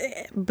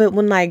 but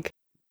when like,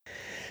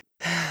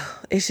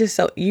 it's just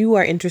so, you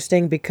are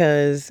interesting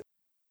because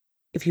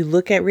if you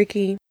look at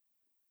Ricky,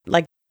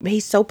 like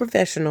he's so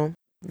professional,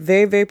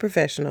 very, very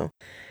professional.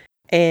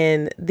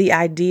 And the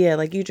idea,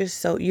 like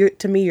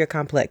to me, you're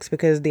complex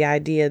because the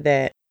idea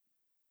that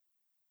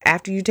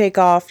after you take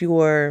off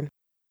your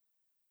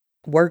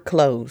work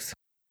clothes,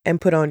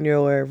 and put on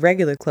your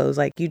regular clothes.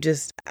 Like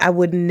I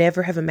would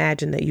never have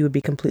imagined that you would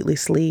be completely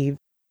sleeved,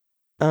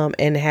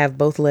 and have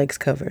both legs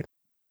covered.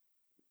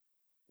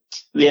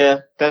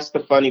 Yeah, that's the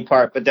funny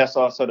part, but that's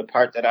also the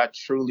part that I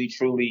truly,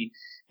 truly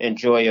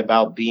enjoy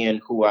about being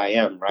who I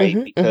am, right?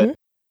 Mm-hmm, Because,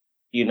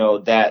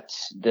 mm-hmm.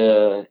 that's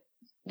the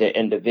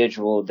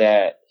individual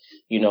that,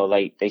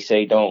 like they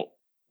say, don't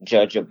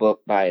judge a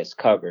book by its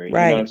cover. You know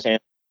what I'm Right. saying?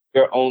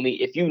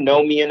 If you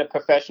know me in a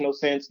professional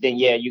sense, then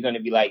yeah, you're going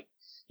to be like,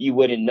 you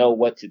wouldn't know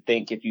what to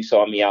think if you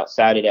saw me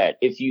outside of that.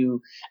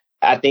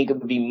 I think it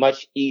would be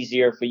much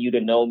easier for you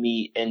to know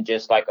me in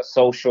just like a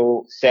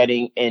social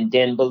setting and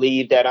then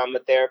believe that I'm a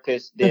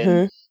therapist than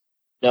Mm-hmm.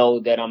 know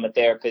that I'm a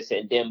therapist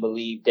and then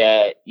believe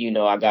that,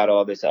 I got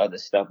all this other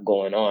stuff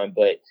going on.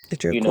 But,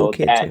 That you're a cool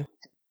kid that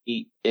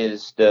too.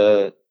 is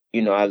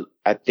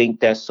I think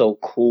that's so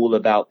cool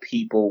about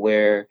people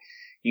where,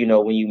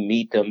 when you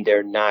meet them,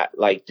 they're not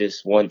like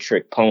this one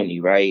trick pony,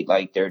 right?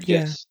 Like they're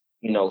Yeah. just,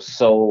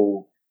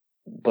 so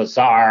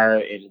bizarre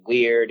and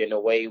weird in a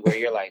way where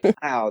you're like,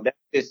 wow, that's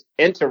just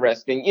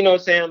interesting. You know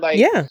what I'm saying? Like,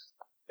 Yeah.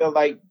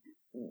 like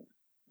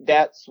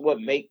that's what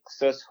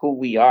makes us who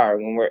we are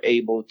when we're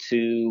able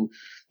to,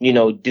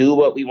 do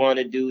what we want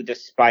to do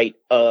despite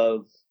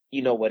of,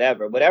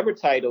 whatever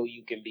title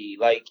you can be.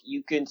 Like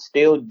you can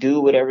still do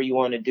whatever you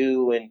want to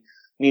do and,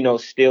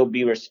 still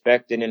be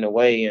respected in a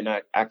way. And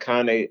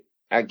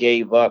I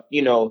gave up,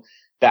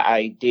 the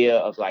idea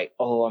of like,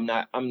 oh,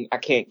 I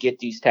can't get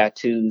these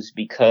tattoos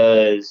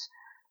because,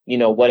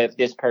 what if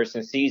this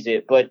person sees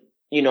it? But,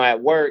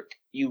 at work,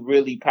 you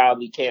really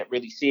probably can't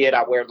really see it.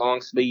 I wear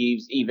long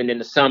sleeves even in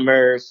the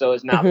summer. So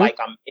it's not Mm-hmm. like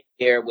I'm in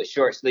there with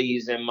short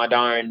sleeves and my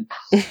darn,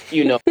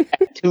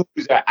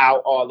 tattoos are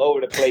out all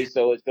over the place.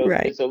 So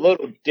Right. it's a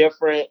little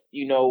different,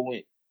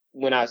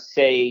 when I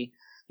say,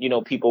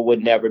 people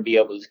would never be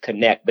able to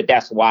connect, but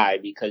that's why,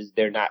 because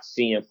they're not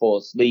seeing full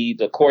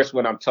sleeves. Of course,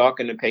 when I'm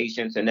talking to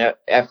patients and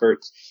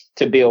efforts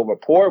to build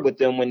rapport with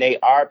them, when they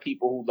are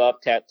people who love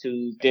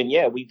tattoos, then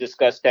yeah, we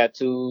discuss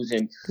tattoos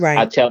and I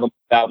Right. tell them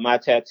about my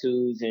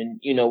tattoos and,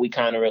 we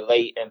kind of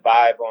relate and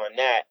vibe on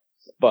that.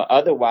 But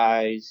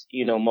otherwise,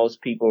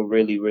 most people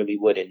really, really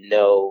wouldn't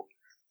know,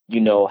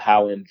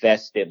 how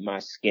invested my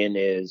skin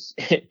is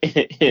in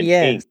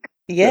Yes. ink. So,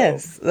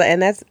 Yes.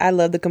 And I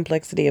love the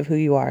complexity of who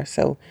you are.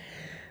 So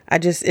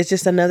it's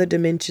just another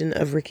dimension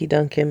of Ricky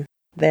Duncan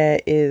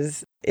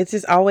it's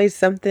just always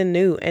something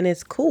new. And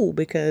it's cool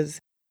because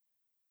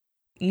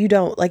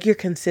you're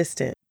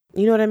consistent.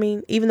 You know what I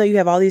mean? Even though you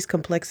have all these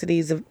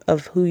complexities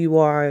of who you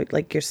are,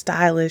 like you're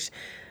stylish,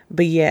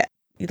 but yet,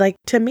 like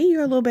to me,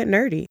 you're a little bit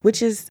nerdy,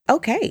 which is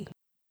okay.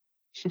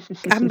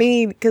 I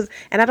mean,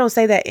 and I don't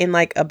say that in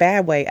like a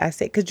bad way. I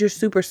say, cause you're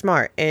super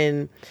smart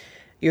and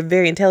you're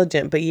very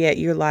intelligent, but yet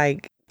you're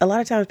like, a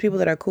lot of times people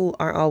that are cool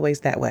aren't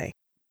always that way.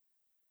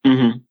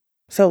 mhm.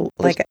 So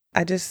like,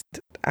 I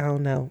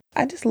don't know.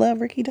 I just love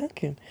Ricky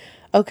Duncan.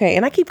 Okay.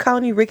 And I keep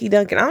calling you Ricky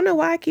Duncan. I don't know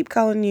why I keep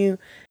calling you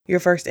your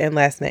first and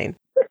last name.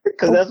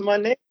 Because Oh, that's my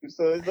name,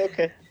 so it's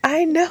okay.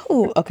 I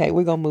know. Okay.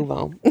 We're going to move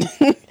on.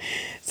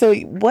 So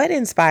what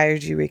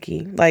inspires you,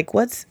 Ricky? Like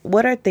what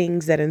are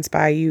things that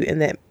inspire you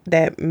and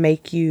that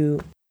make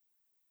you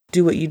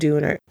do what you do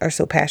and are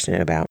so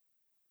passionate about?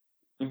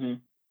 hmm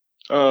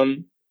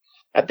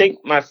I think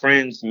my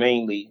friends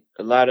mainly,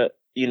 a lot of,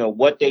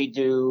 what they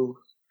do.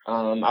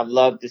 I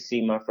love to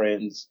see my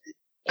friends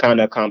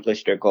kind of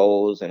accomplish their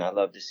goals and I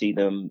love to see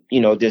them,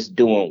 just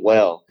doing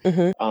well.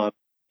 Mm-hmm. Um,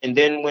 and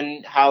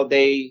then how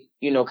they,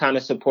 kind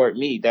of support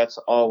me, that's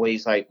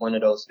always like one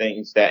of those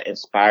things that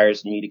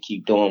inspires me to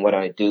keep doing what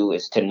I do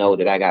is to know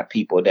that I got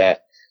people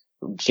that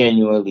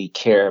genuinely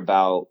care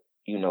about,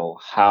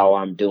 how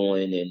I'm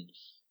doing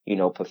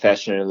and,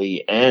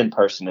 professionally and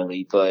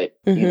personally. But,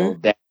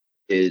 Mm-hmm. that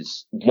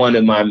is one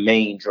of my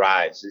main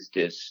drives is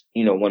just,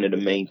 one of the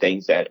main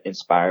things that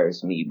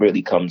inspires me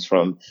really comes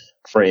from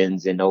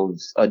friends and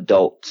those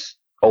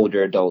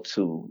older adults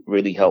who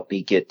really helped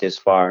me get this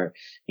far,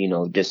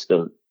 just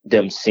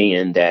them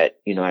seeing that,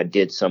 I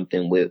did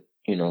something with,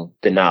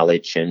 the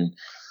knowledge and,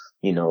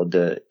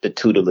 the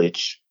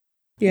tutelage.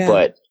 Yeah.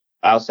 But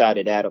outside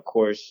of that, of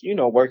course,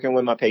 working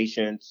with my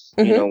patients,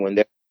 Mm-hmm. when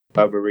they're in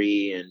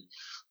recovery and,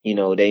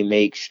 they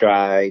make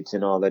strides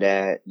and all of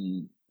that.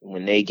 And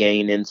when they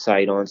gain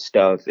insight on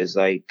stuff,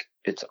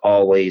 it's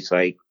always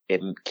like,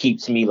 it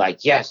keeps me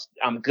like, yes,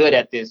 I'm good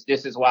at this.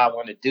 This is why I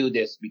want to do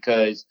this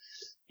because,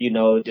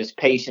 this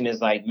patient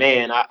is like,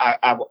 man,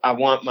 I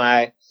want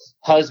my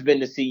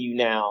husband to see you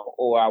now,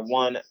 or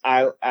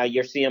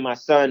you're seeing my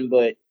son,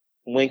 but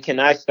when can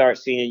I start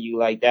seeing you?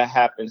 Like that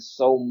happens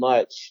so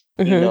much,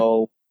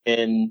 Mm-hmm.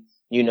 and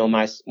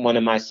one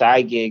of my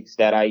side gigs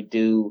that I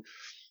do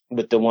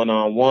with the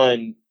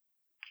one-on-one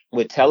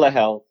with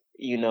telehealth,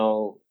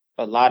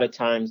 a lot of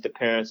times the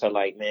parents are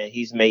like, man,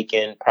 he's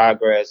making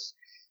progress.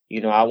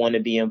 I want to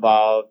be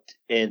involved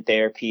in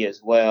therapy as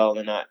well.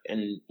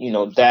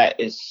 That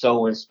is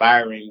so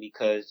inspiring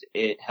because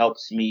it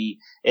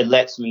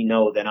lets me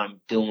know that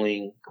I'm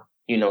doing,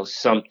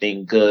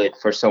 something good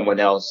for someone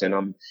else and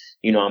I'm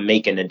I'm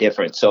making a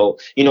difference. So,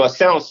 it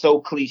sounds so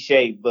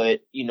cliche,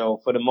 but,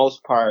 for the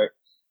most part,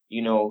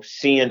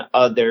 seeing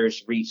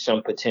others reach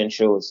some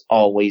potential is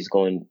always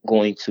going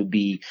to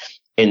be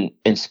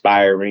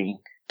inspiring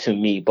to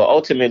me. But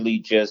ultimately,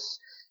 just,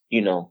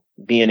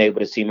 being able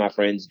to see my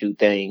friends do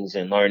things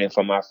and learning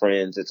from my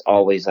friends, it's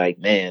always like,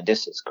 man,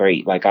 this is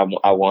great. Like,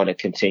 I want to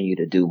continue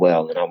to do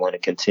well, and I want to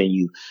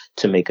continue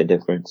to make a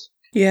difference.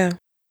 Yeah.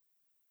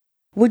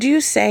 Would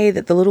you say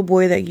that the little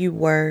boy that you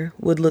were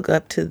would look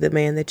up to the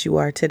man that you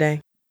are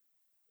today?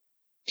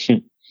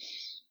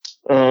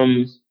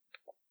 I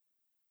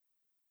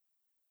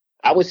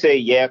would say,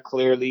 yeah,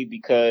 clearly,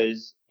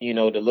 because, the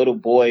little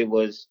boy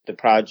was the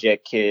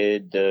project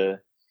kid, the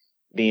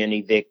being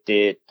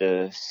evicted,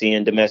 the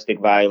seeing domestic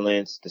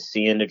violence, the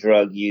seeing the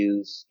drug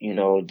use.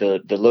 The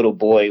little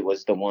boy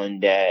was the one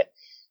that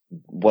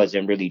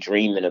wasn't really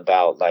dreaming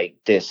about like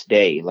this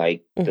day.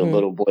 Like the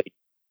little boy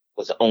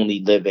was only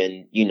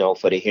living,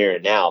 for the here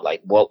and now. Like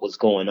what was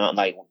going on?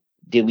 Like,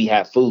 did we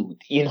have food?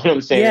 You know what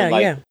I'm saying? Yeah,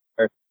 like, yeah.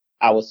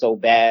 I was so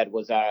bad.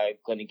 Was I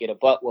going to get a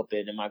butt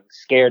whooping? Am I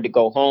scared to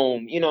go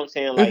home? You know what I'm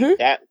saying? Like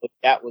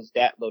that was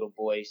that little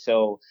boy.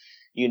 So,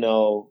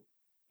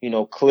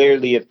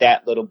 clearly if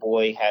that little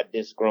boy had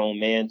this grown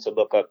man to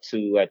look up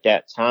to at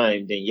that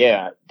time, then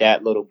yeah,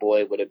 that little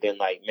boy would have been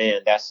like,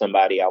 man, that's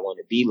somebody I want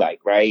to be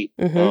like. Right.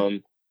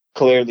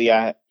 Clearly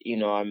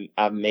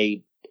I've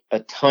made a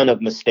ton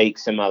of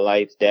mistakes in my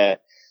life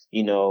that,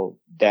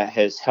 that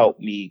has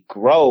helped me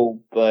grow.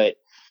 But,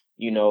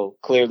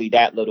 clearly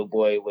that little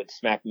boy would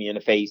smack me in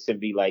the face and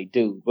be like,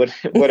 dude, what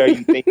are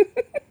you thinking?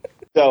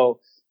 So,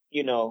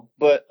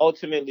 but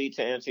ultimately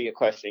to answer your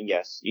question,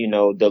 yes,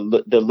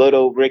 the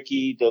little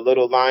Ricky, the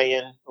little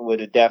lion would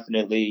have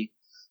definitely,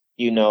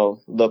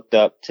 looked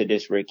up to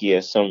this Ricky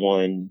as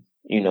someone,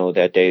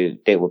 that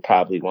they would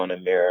probably want to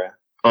mirror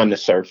on the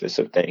surface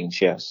of things.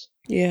 Yes.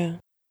 Yeah.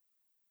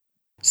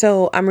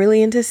 So I'm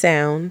really into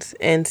sounds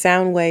and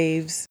sound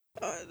waves.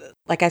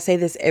 Like I say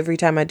this every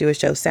time I do a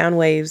show, sound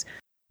waves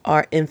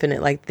are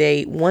infinite. Like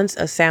once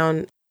a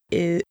sound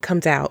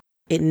comes out,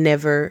 it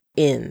never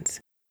ends.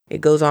 It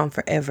goes on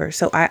forever.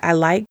 So I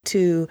like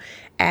to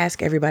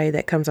ask everybody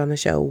that comes on the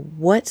show,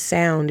 what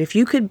sound, if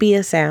you could be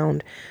a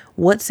sound,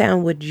 what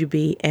sound would you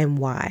be and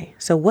why?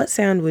 So what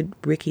sound would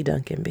Ricky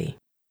Duncan be?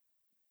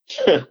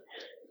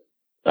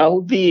 I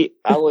would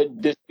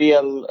just be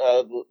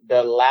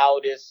the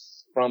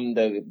loudest from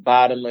the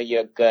bottom of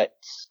your gut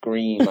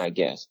scream, I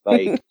guess.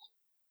 Like,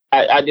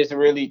 I just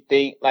really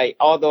think, like,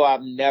 although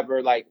I've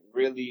never like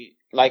really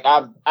like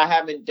I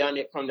haven't done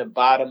it from the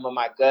bottom of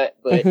my gut,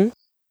 but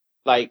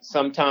like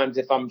sometimes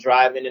if I'm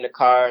driving in a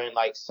car and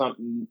like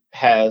something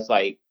has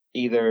like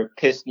either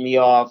pissed me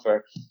off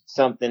or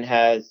something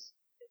has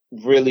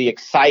really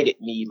excited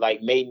me,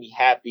 like made me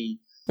happy,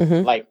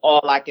 like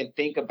all I can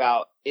think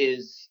about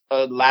is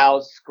a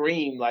loud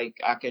scream. Like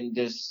I can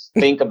just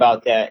think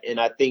about that, and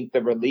I think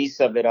the release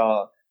of it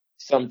all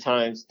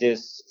sometimes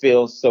just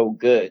feels so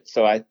good.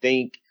 So I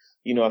think,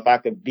 if I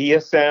could be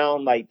a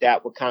sound, like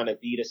that would kind of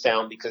be the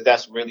sound, because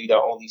that's really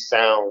the only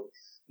sound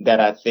that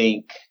I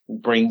think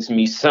brings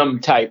me some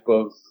type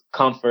of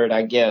comfort,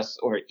 I guess,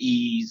 or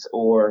ease,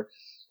 or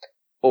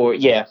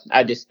yeah,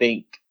 I just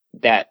think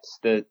that's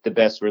the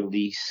best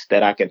release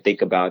that I can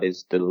think about,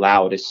 is the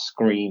loudest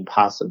scream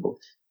possible.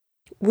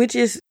 Which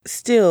is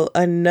still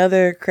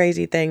another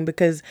crazy thing,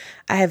 because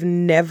I have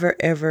never,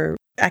 ever,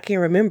 I can't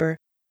remember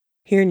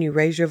hearing you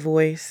raise your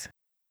voice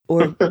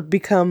or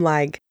become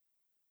like,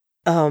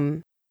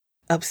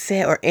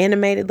 upset or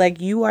animated. Like,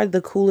 you are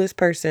the coolest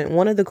person,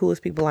 one of the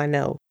coolest people I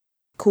know,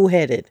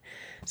 cool-headed.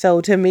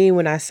 So to me,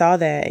 when I saw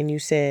that and you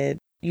said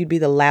you'd be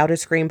the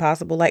loudest scream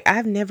possible, like,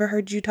 I've never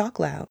heard you talk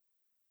loud.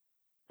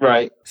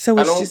 Right. So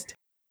it's just...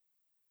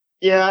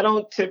 Yeah, I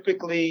don't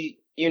typically,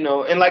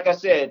 and like I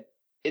said,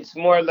 it's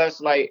more or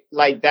less like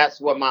that's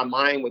what my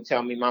mind would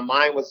tell me. My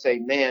mind would say,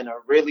 man, a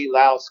really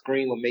loud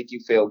scream will make you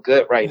feel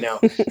good right now.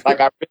 Like,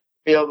 I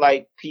really feel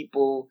like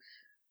people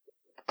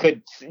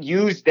could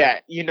use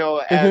that,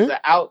 as an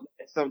outlet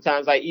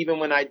sometimes. Like, even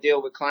when I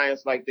deal with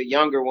clients, like the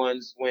younger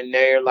ones, when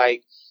they're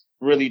like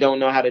really don't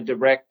know how to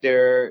direct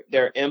their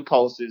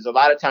impulses, a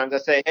lot of times I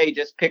say, hey,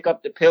 just pick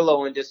up the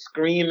pillow and just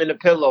scream in the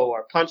pillow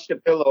or punch the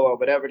pillow or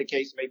whatever the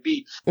case may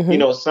be.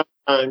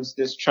 Sometimes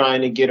just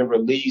trying to get a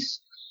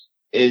release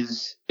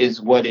is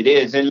what it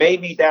is. And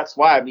maybe that's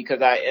why,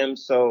 because I am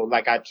so,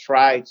 like, I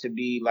try to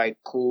be like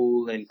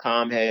cool and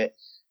calm and,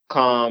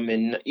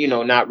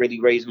 not really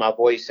raise my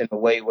voice in a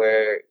way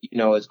where,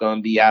 it's going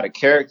to be out of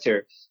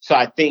character. So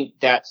I think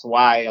that's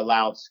why a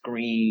loud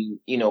scream,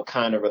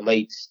 kind of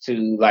relates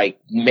to, like,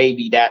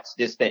 maybe that's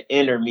just the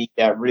inner me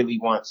that really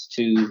wants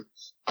to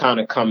kind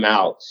of come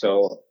out.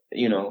 So,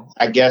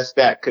 I guess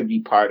that could be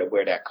part of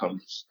where that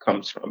comes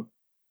from.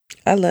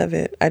 I love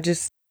it.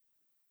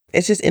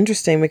 It's just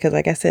interesting because,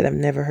 like I said, I've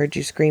never heard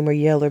you scream or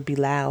yell or be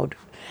loud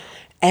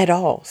at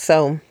all.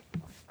 So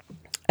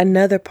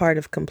another part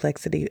of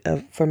complexity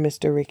for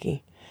Mr.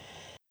 Ricky.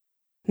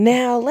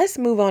 Now let's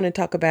move on and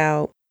talk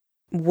about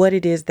what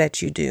it is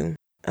that you do.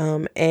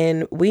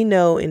 And we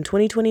know in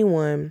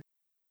 2021,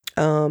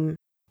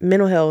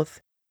 mental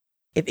health,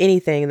 if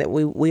anything, that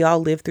we all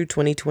lived through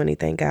 2020,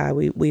 thank God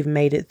we've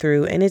made it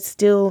through, and it's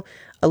still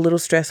a little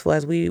stressful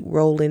as we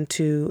roll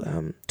into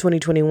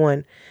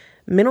 2021.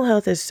 Mental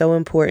health is so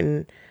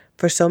important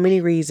for so many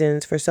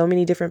reasons, for so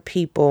many different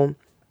people,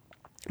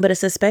 but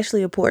it's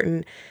especially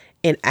important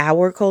in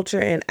our culture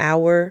and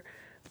our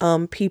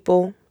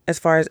people, as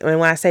far as, and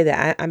when I say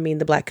that, I mean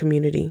the Black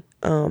community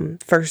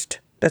first.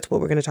 That's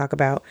what we're going to talk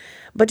about.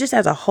 But just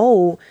as a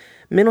whole,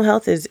 mental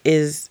health is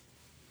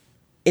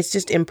it's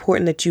just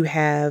important that you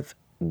have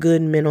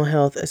good mental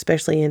health,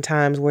 especially in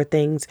times where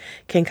things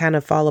can kind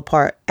of fall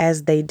apart,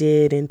 as they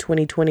did in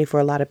 2020 for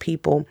a lot of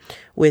people,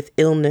 with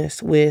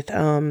illness, with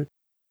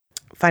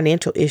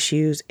financial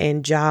issues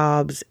and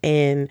jobs,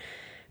 and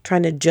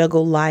trying to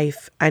juggle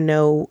life. I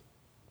know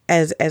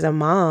as a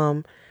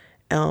mom,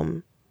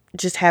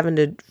 just having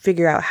to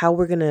figure out how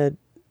we're going to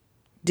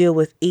deal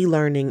with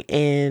e-learning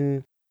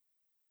and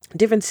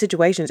different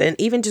situations, and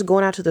even just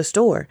going out to the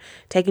store,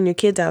 taking your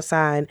kids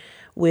outside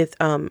with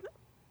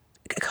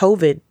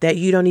COVID that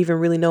you don't even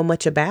really know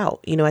much about.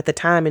 You know, at the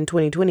time in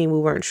 2020, we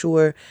weren't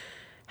sure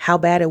how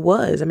bad it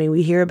was. I mean,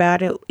 we hear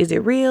about it. Is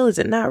it real? Is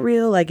it not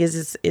real? Like,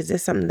 is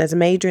this something that's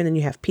major? And then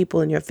you have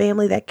people in your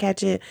family that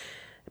catch it,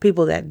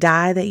 people that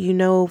die that you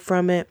know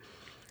from it.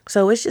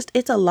 So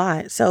it's a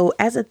lot. So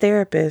as a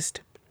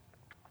therapist,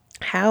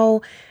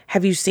 how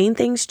have you seen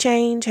things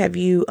change? Have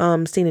you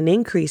seen an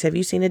increase? Have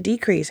you seen a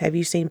decrease? Have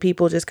you seen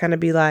people just kind of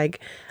be like,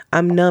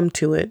 I'm numb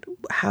to it?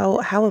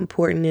 How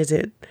important is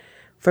it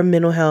for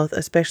mental health,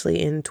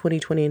 especially in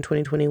 2020 and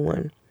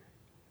 2021?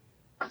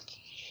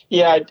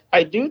 Yeah,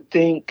 I do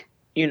think,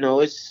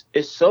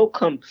 it's so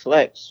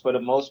complex for the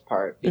most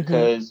part,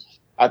 because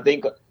I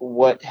think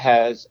what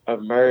has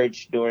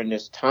emerged during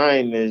this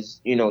time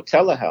is,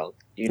 telehealth.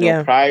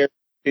 Prior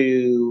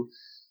to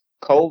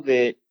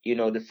COVID,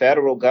 the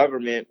federal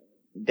government,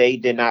 they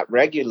did not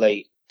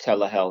regulate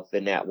telehealth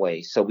in that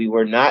way. So we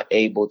were not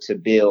able to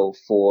bill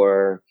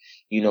for,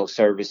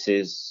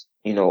 services,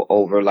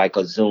 over like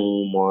a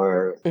Zoom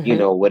or,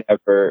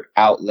 whatever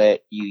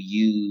outlet you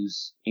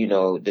use,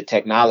 the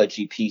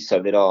technology piece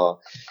of it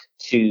all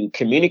to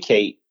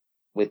communicate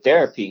with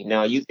therapy.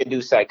 Now you can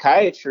do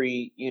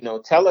psychiatry,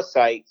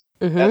 telepsych,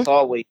 that's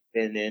always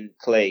been in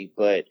play.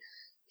 But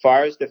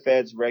far as the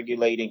feds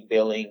regulating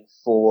billing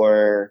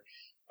for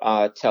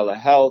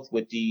telehealth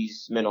with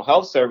these mental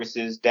health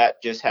services,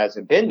 that just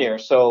hasn't been there.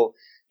 So,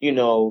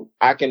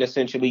 I can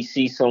essentially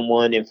see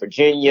someone in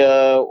Virginia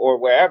or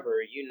wherever,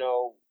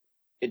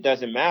 it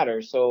doesn't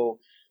matter. So,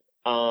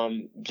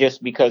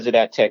 just because of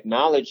that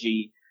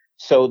technology.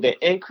 So the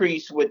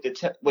increase with the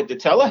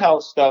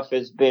telehealth stuff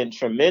has been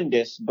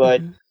tremendous,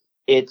 but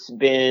it's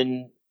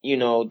been,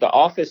 the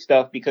office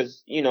stuff,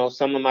 because,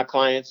 some of my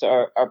clients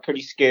are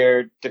pretty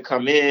scared to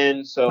come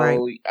in. So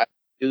I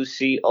do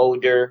see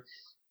older,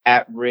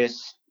 at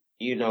risk,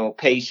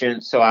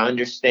 patients. So I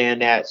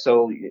understand that.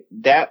 So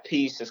that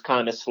piece is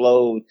kind of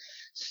slowed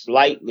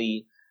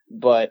slightly,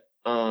 but,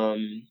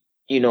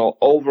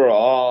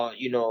 overall,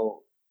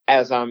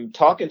 as I'm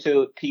talking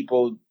to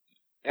people,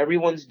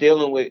 everyone's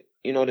dealing with,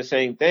 the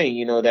same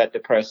thing, that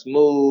depressed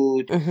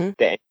mood,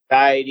 the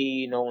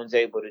anxiety, no one's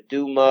able to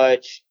do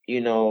much, a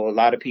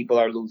lot of people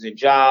are losing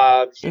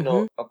jobs,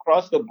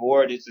 across the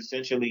board, it's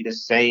essentially the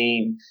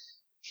same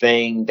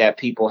thing that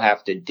people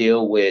have to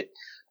deal with.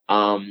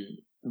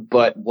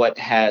 But what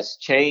has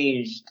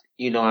changed,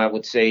 I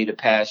would say the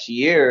past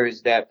year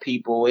is that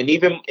people, and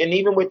even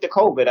with the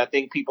COVID, I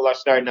think people are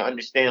starting to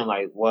understand,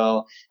 like,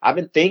 well, I've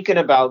been thinking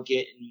about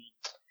getting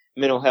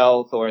mental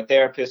health or a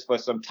therapist for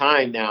some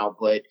time now,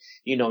 but,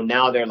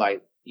 now they're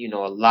like, a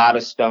lot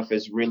of stuff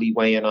is really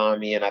weighing on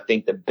me. And I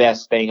think the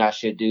best thing I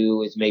should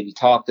do is maybe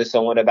talk to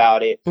someone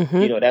about it.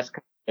 That's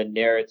kind of the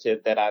narrative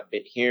that I've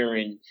been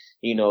hearing,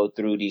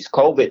 through these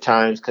COVID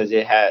times, because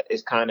it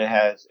kind of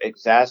has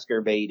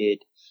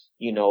exacerbated,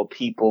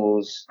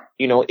 people's,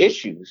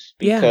 issues,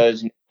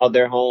 because now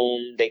they're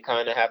home, they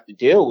kind of have to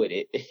deal with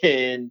it.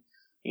 And,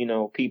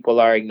 people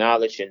are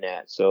acknowledging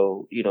that.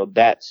 So,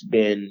 that's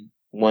been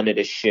one of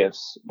the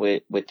shifts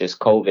with this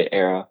COVID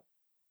era.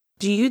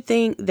 Do you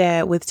think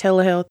that with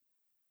telehealth,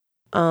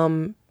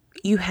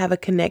 you have a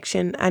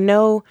connection? I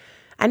know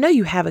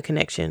you have a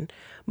connection,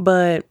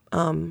 but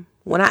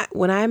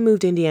when I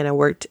moved to Indiana, I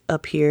worked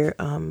up here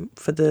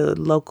for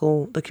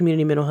the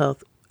community mental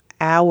health.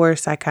 Our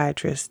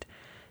psychiatrist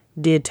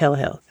did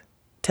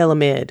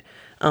telemed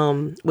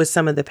with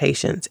some of the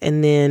patients,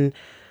 and then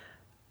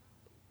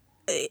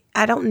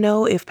I don't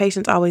know if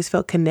patients always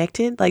felt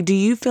connected. Like, do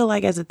you feel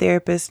like as a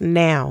therapist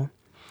now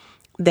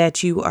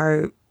that you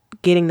are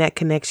getting that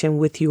connection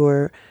with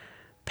your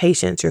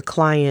patients, your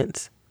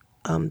clients,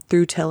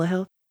 through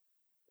telehealth?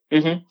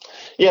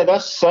 Yeah,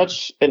 that's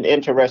such an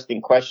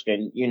interesting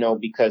question,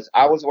 because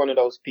I was one of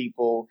those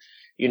people,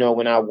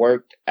 when I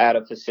worked at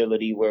a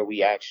facility where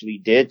we actually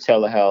did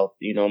telehealth,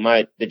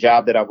 the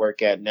job that I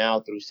work at now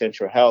through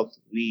Central Health,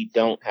 we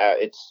don't have,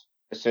 it's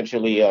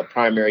essentially a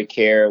primary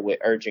care with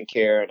urgent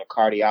care and a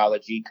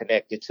cardiology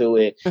connected to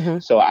it.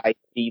 So I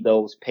see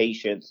those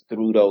patients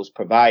through those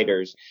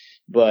providers.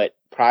 But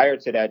prior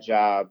to that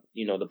job,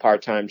 the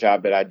part-time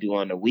job that I do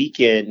on the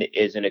weekend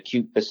is an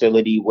acute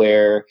facility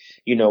where,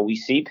 we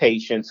see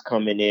patients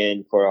coming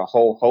in for a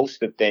whole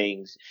host of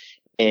things.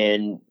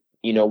 And,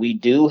 we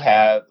do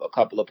have a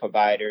couple of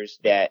providers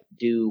that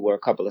do, or a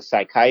couple of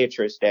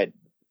psychiatrists that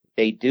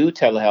they do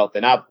telehealth.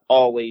 And I've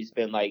always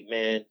been like,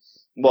 man,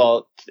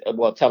 well,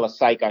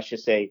 telepsych, I should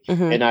say.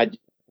 Mm-hmm. And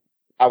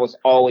I was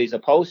always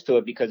opposed to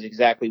it because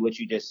exactly what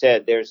you just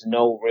said, there's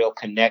no real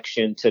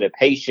connection to the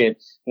patient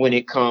when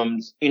it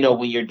comes,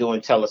 when you're doing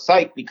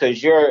telepsych,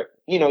 because you're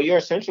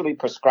essentially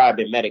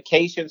prescribing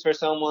medications for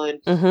someone.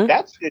 Mm-hmm.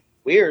 That's just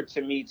weird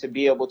to me to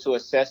be able to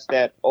assess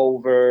that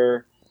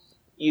over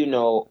just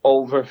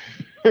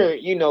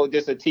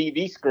a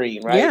TV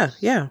screen, right? Yeah,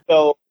 yeah.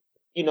 So,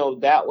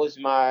 that was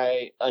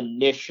my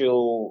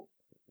initial,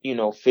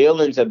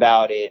 feelings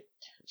about it.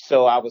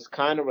 So I was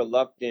kind of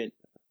reluctant,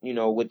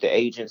 with the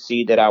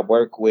agency that I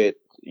work with,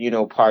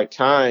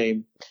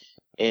 part-time.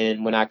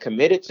 And when I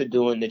committed to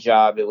doing the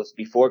job, it was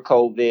before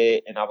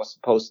COVID, and I was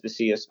supposed to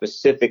see a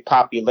specific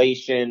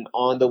population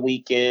on the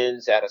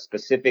weekends at a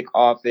specific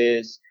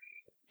office,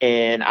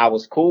 and I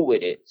was cool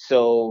with it.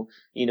 So,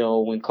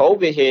 when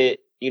COVID hit,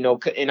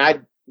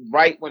 and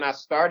right when I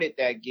started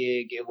that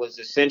gig, it was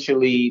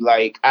essentially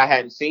like I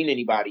hadn't seen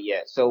anybody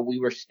yet. So we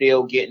were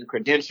still getting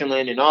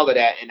credentialing and all of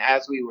that. And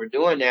as we were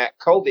doing that,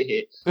 COVID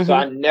hit. Mm-hmm. So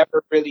I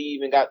never really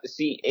even got to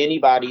see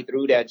anybody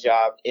through that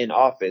job in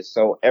office.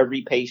 So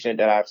every patient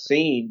that I've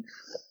seen,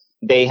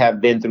 they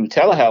have been through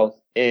telehealth.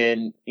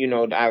 And,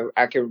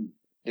 I can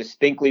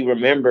distinctly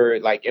remember,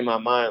 like, in my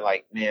mind,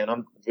 like, man,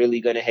 I'm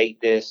really going to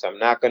hate this. I'm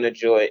not going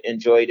to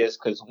enjoy this,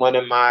 because one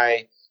of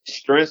my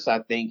strengths, I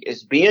think,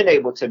 is being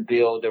able to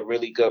build a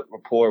really good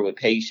rapport with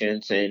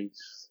patients and,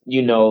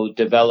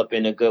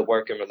 developing a good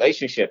working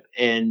relationship.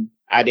 And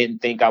I didn't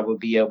think I would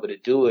be able to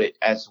do it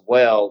as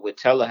well with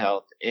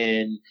telehealth.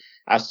 And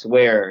I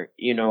swear,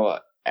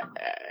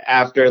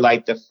 after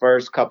like the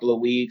first couple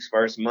of weeks,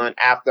 first month,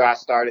 after I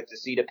started to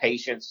see the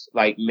patients,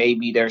 like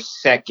maybe their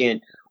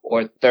second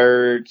or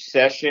third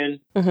session,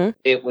 Mm-hmm.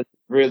 it was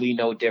really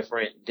no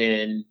different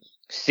than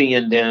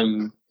seeing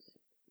them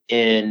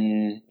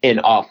in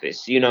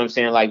office. You know what I'm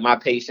saying? Like, my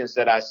patients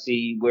that I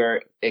see,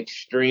 we're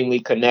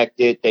extremely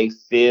connected. They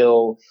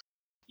feel,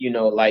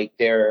 like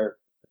they're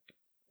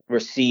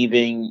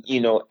receiving,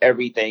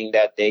 everything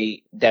that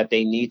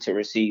they need to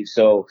receive.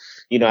 So,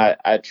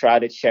 I try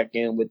to check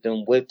in with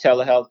them with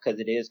telehealth,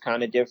 because it is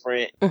kind of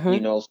different,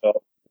 Mm-hmm.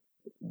 so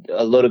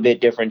a little bit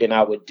different than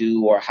I would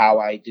do, or how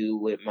I do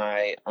with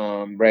my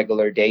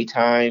regular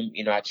daytime.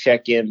 I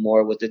check in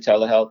more with the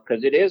telehealth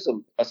because it is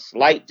a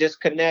slight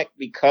disconnect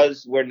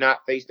because we're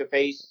not face to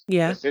face,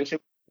 Yeah.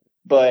 essentially.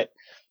 But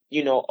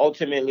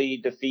ultimately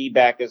the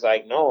feedback is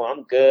like, no,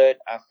 I'm good.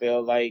 I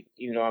feel like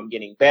I'm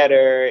getting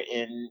better,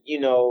 and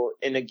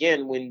and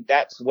again, when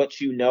that's what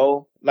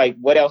like,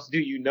 what else do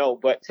you know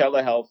but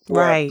telehealth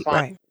for a Right,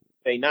 client? right.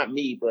 Say not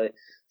me, but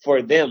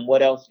for them,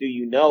 what else do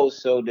you know?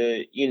 So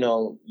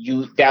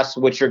that's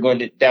what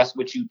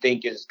you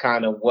think is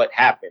kind of what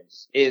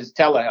happens is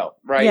telehealth,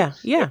 right? Yeah,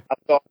 yeah. If I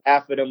saw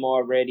half of them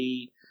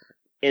already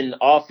in the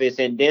office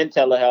and then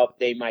telehealth,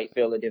 they might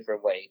feel a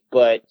different way.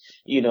 But,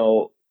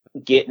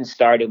 getting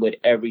started with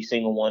every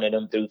single one of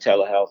them through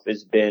telehealth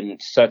has been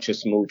such a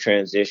smooth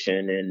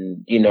transition.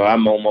 And,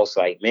 I'm almost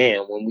like,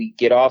 man, when we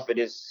get off of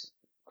this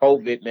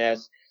COVID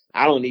mess,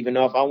 I don't even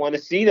know if I want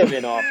to see them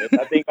in office.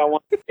 I think I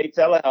want to stay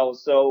telehealth.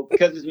 So,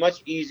 because it's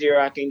much easier,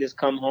 I can just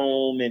come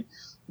home and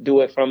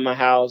do it from my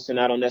house, and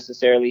I don't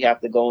necessarily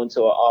have to go into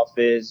an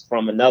office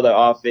from another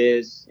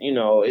office.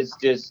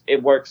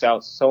 It works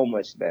out so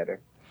much better.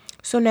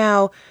 So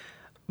now,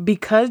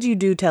 because you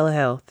do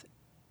telehealth,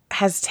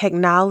 has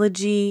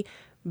technology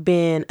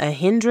been a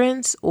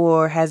hindrance,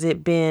 or has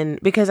it been,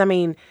 because I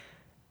mean,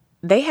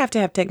 they have to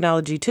have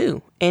technology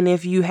too. And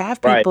if you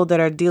have people that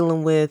are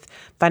dealing with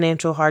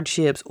financial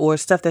hardships or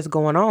stuff that's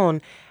going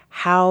on,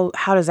 how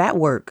does that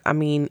work? I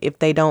mean, if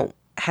they don't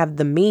have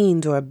the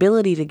means or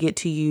ability to get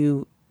to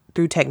you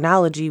through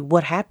technology,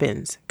 what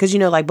happens? Because,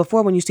 like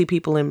before, when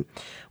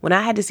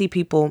I had to see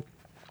people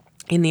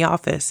in the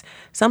office,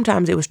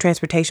 sometimes it was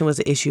transportation was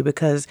an issue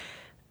because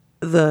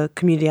the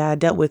community I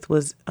dealt with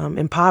was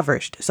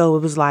impoverished. So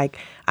it was like,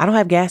 I don't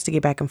have gas to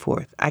get back and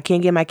forth. I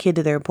can't get my kid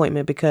to their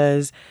appointment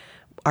because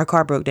our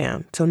car broke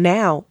down. So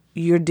now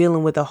you're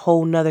dealing with a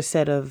whole nother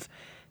set of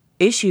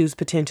issues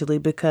potentially,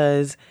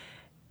 because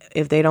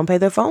if they don't pay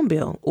their phone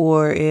bill,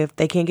 or if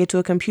they can't get to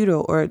a computer,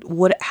 or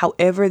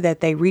however that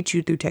they reach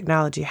you through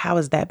technology, how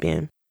has that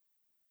been?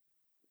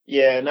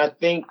 Yeah, and I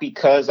think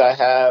because I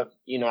have,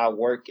 I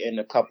work in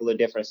a couple of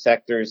different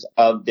sectors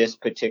of this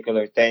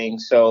particular thing.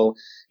 So,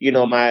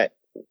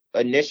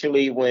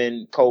 initially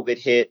when COVID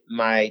hit,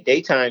 my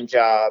daytime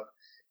job,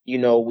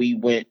 we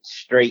went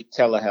straight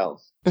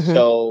telehealth. Mm-hmm.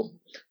 So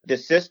the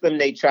system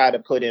they tried to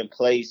put in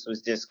place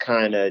was just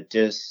kind of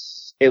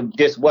it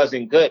just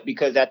wasn't good,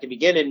 because at the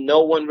beginning,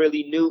 no one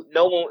really knew.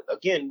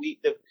 Again,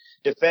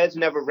 the feds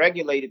never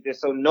regulated this.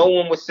 So no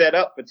one was set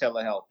up for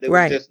telehealth. There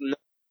was just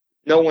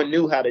no one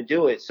knew how to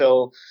do it.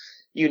 So,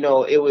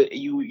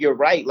 you're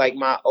right. Like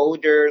my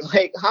older,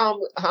 like how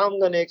I'm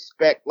going to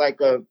expect like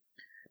a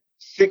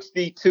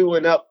 62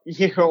 and up,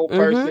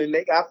 person,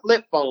 they got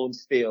flip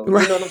phones still.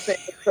 Right. You know what I'm saying?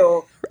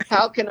 So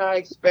how can I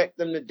expect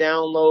them to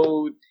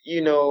download,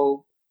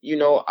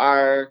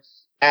 our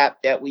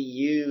app that we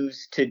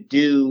use to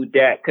do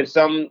that? Because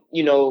some,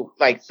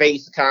 like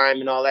FaceTime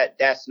and all that,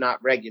 that's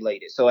not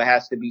regulated. So it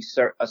has to be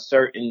a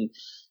certain,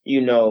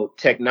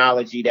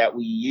 technology that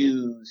we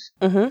use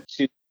to connect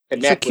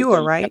with Secure,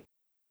 them right?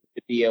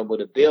 to be able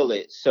to bill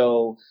it.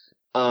 So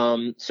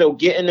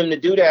getting them to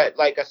do that,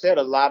 like I said,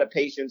 a lot of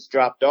patients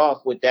dropped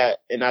off with that,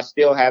 and I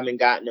still haven't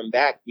gotten them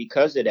back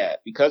because of that,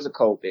 because of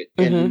COVID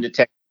and the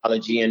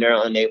technology, and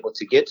they're unable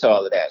to get to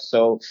all of that.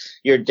 So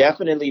you're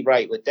definitely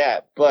right with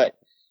that. But,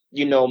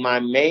 my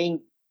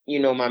main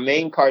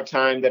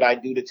part-time that I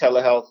do the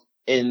telehealth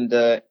in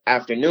the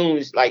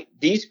afternoons, like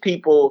these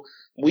people,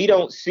 we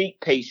don't seek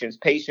patients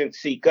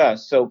seek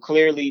us. So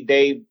clearly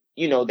they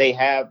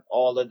have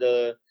all of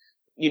the,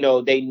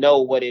 they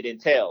know what it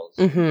entails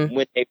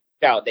when they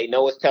out. They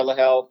know it's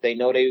telehealth. They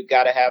know they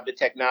got to have the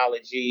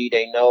technology.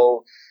 They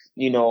know,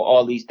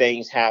 all these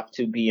things have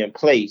to be in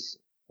place.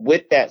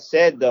 With that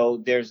said, though,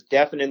 there's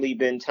definitely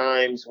been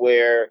times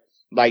where,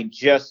 like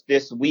just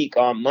this week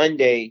on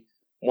Monday,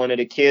 one of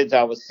the kids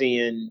I was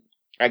seeing,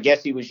 I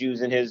guess he was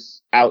using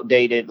his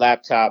outdated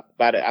laptop,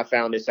 but I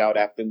found this out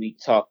after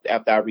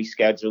I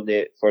rescheduled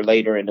it for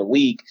later in the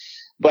week,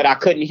 but I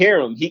couldn't hear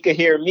him. He could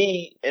hear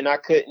me and I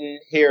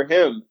couldn't hear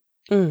him.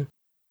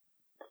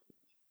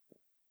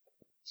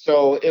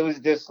 So it was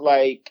just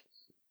like,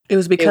 it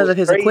was because of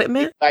his crazy.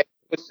 equipment.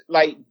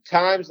 Like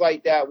times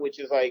like that, which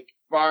is like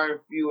far and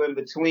few in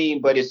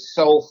between, but it's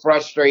so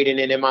frustrating.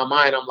 And in my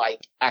mind, I'm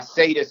like, I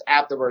say this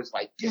afterwards,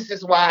 like, this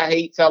is why I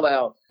hate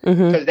telehealth,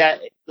 because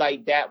that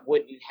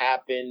wouldn't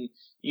happen,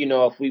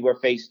 if we were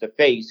face to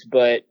face.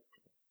 But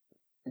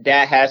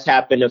that has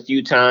happened a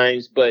few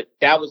times, but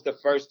that was the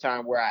first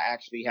time where I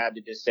actually had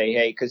to just say,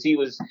 hey, because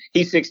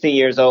he's 16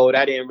 years old.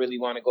 I didn't really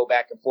want to go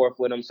back and forth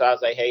with him. So I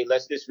was like, hey,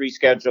 let's just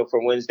reschedule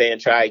for Wednesday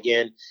and try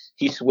again.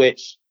 He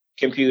switched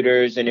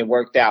computers and it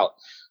worked out.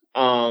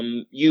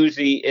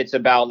 Usually it's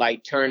about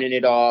like turning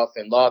it off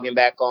and logging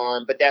back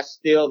on, but that's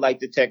still like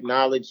the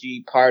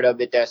technology part of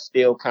it. That's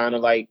still kind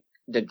of like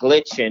the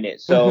glitch in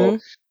it. So,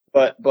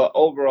 but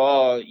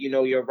overall,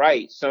 you're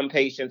right. Some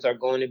patients are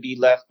going to be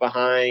left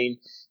behind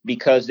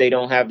because they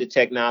don't have the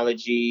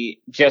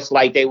technology, just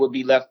like they would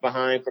be left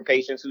behind for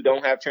patients who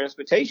don't have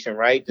transportation,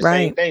 right?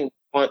 Same thing.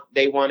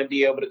 They want to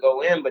be able to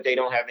go in, but they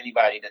don't have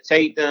anybody to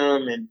take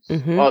them and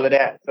all of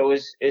that. So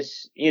it's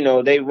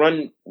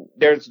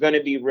there's going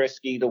to be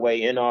risk either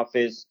way, in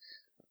office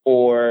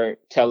or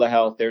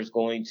telehealth. There's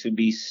going to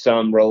be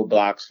some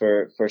roadblocks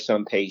for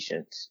some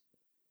patients.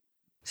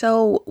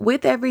 So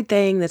with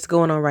everything that's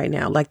going on right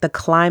now, like the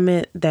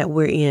climate that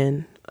we're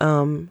in,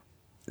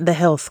 the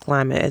health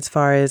climate as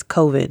far as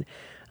COVID,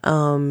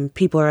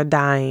 people are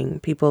dying,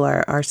 people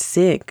are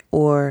sick,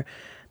 or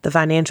the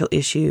financial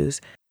issues.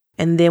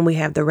 And then we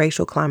have the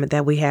racial climate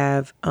that we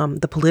have,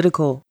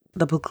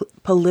 the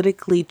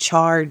politically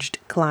charged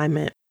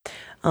climate.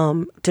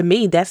 To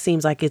me, that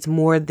seems like it's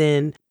more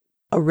than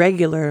a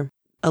regular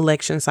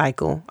election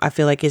cycle. I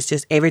feel like it's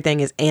just everything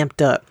is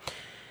amped up.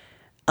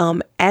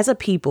 As a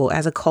people,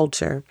 as a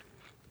culture,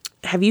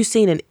 have you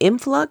seen an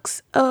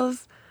influx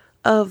of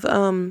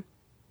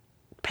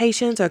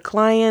patients or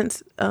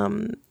clients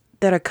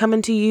that are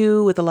coming to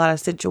you with a lot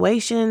of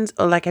situations?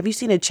 Or like, have you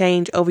seen a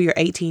change over your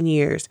 18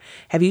 years?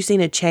 Have you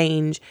seen a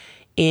change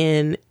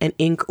in an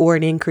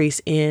increase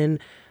in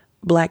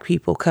Black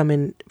people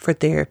coming for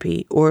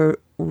therapy or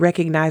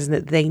recognizing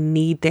that they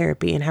need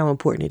therapy and how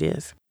important it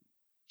is?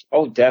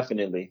 Oh,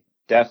 definitely.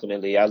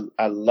 Definitely.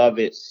 I love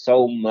it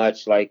so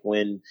much. Like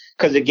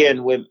because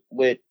again, with,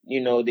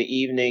 the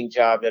evening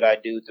job that I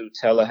do through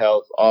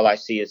telehealth, all I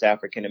see is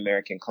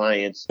African-American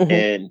clients.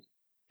 And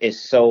it's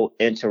so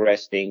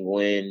interesting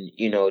when,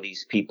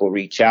 these people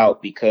reach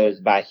out, because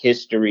by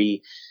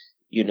history,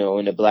 in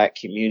the Black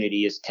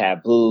community is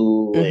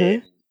taboo,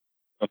 and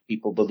some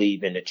people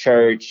believe in the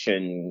church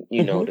and,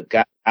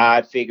 the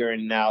God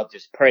figuring out,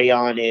 just pray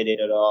on it,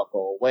 it'll all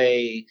go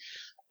away.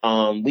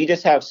 We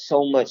just have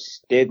so much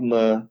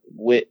stigma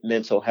with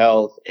mental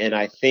health. And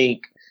I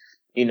think,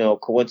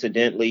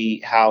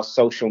 coincidentally, how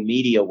social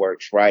media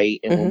works, right?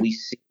 And when we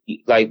see,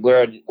 like,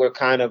 we're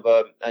kind of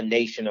a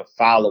nation of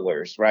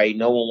followers, right?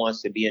 No one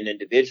wants to be an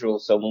individual.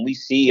 So when we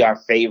see our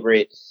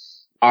favorite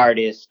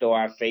artist or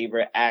our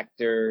favorite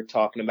actor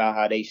talking about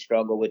how they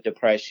struggle with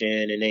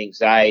depression and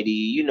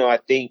anxiety, I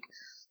think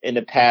in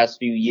the past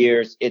few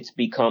years, it's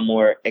become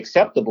more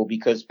acceptable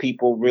because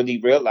people really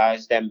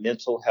realize that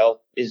mental health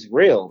is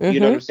real. You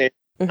know what I'm saying?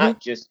 It's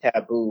not just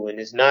taboo, and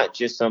it's not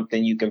just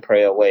something you can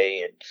pray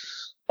away and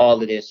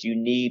all of this. You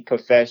need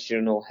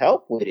professional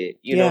help with it.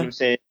 You know what I'm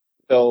saying?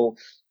 So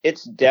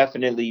it's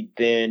definitely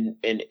been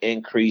an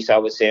increase, I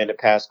would say, in the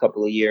past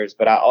couple of years.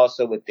 But I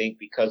also would think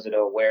because of the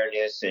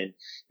awareness and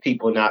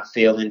people not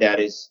feeling that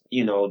is,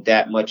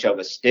 that much of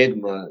a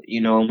stigma,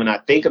 and when I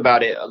think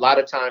about it, a lot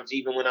of times,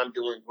 even when I'm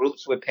doing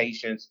groups with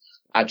patients,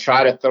 I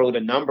try to throw the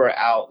number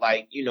out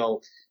like,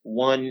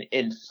 1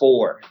 in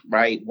 4,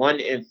 right? 1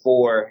 in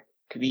 4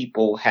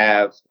 people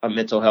have a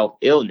mental health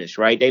illness,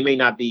 right? They may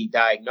not be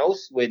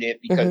diagnosed with it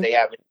because they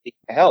haven't seeked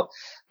help,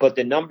 but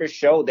the numbers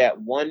show that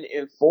 1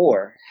 in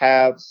 4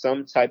 have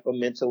some type of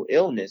mental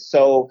illness.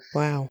 So,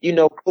 wow,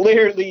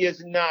 clearly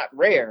it's not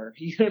rare.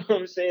 You know what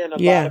I'm saying?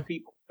 A lot of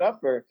people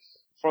suffer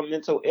from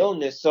mental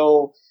illness.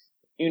 So,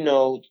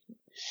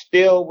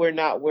 still we're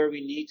not where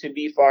we need to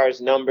be as far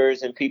as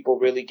numbers and people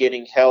really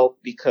getting help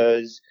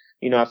because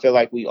I feel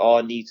like we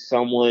all need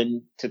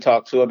someone to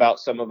talk to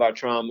about some of our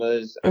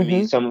traumas. I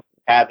mean, some of us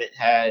haven't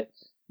had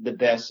the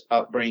best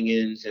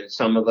upbringings, and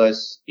some of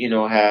us,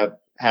 have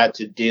had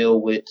to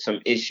deal with some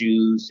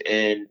issues,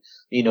 and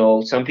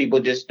some people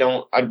just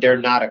they're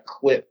not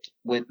equipped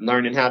with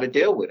learning how to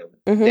deal with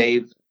them.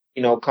 They've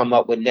come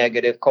up with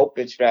negative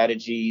coping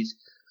strategies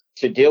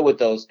to deal with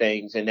those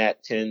things, and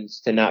that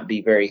tends to not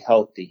be very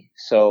healthy.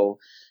 So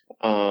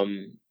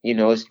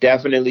it's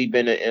definitely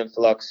been an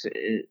influx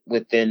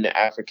within the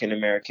African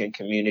American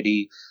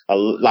community.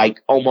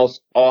 Like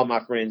almost all my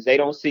friends, they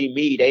don't see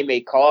me. They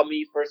may call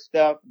me for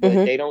stuff, but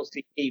they don't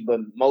see me. But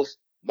most,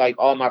 like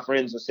all my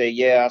friends will say,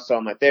 yeah, I saw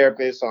my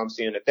therapist, or I'm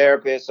seeing a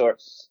therapist, or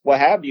what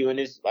have you. And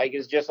it's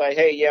just like,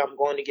 hey, yeah, I'm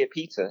going to get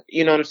pizza.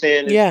 You know what I'm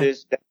saying?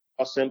 That's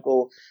how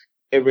simple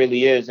it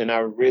really is. And I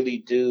really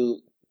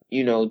do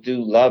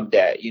love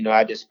that.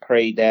 I just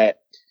pray that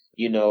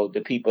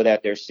the people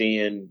that they're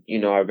seeing,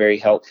 are very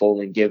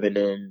helpful in giving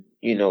them,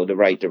 the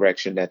right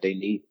direction that they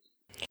need.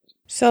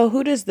 So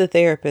who does the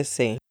therapist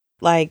see?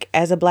 Like,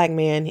 as a Black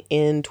man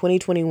in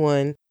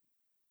 2021,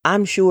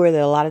 I'm sure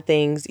that a lot of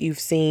things you've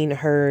seen,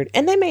 heard,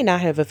 and they may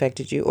not have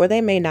affected you, or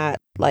they may not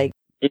like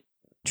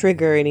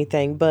trigger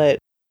anything. But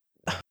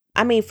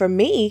I mean, for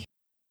me,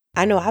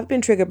 I know I've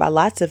been triggered by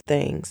lots of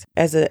things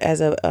as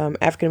a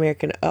African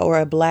American or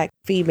a Black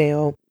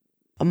female,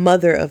 a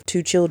mother of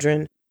 2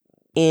 children.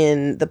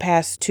 In the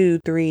past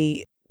 2,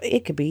 3,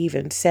 it could be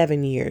even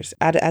 7 years.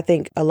 I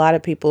think a lot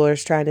of people are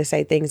trying to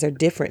say things are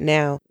different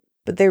now,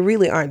 but they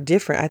really aren't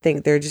different. I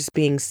think they're just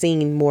being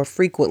seen more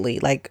frequently.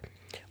 Like,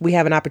 we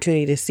have an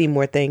opportunity to see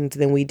more things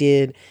than we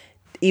did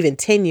even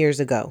 10 years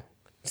ago.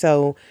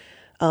 So,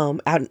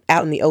 out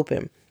in the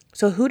open.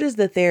 So who does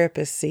the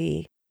therapist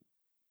see?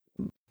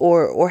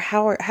 Or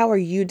how are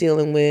you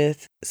dealing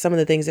with some of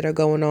the things that are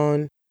going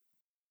on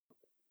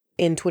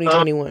in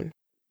 2021?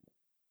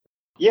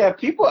 Yeah,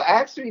 people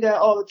ask me that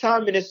all the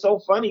time, and it's so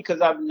funny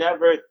because I've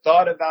never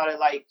thought about it.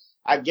 Like,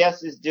 I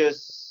guess it's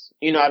just,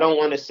 I don't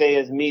want to say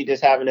it's me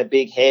just having a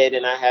big head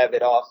and I have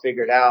it all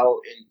figured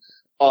out and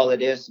all of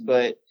this,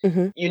 but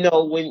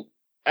when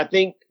I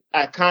think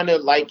I kind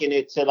of liken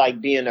it to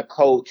like being a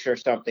coach or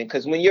something,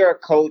 because when you're a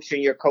coach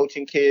and you're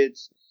coaching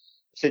kids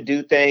to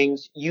do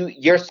things,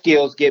 your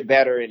skills get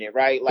better in it,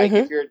 right? Like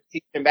if you're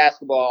teaching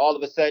basketball, all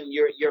of a sudden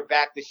you're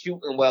back to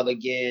shooting well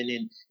again,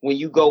 and when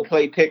you go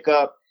play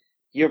pickup,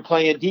 you're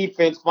playing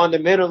defense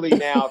fundamentally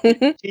now.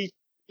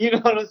 You know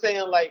what I'm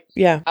saying? Like,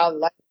 yeah, I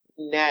like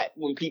that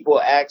when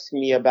people ask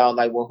me about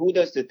like, well, who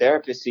does the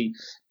therapist see?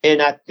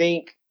 And I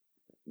think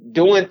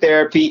doing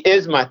therapy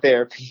is my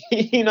therapy.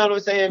 You know what I'm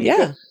saying? Yeah.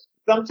 Because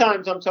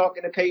sometimes I'm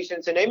talking to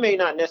patients and they may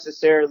not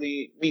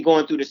necessarily be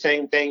going through the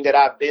same thing that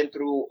I've been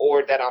through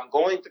or that I'm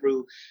going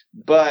through,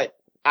 but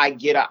I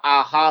get an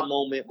aha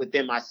moment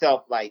within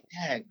myself, like,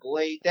 dang,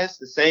 boy, that's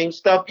the same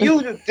stuff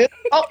you just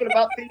talking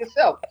about to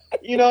yourself.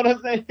 You know what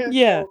I'm saying?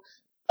 Yeah. So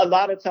a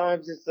lot of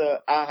times it's a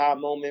aha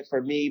moment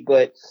for me,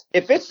 but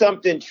if it's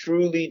something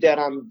truly that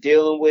I'm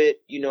dealing with,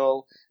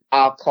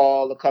 I'll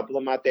call a couple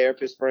of my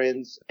therapist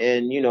friends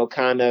and,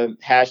 kind of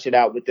hash it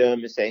out with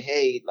them and say,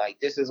 hey, like,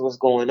 this is what's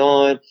going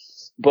on.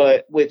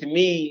 But with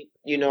me,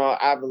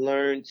 I've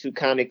learned to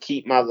kind of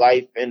keep my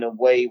life in a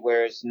way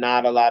where it's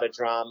not a lot of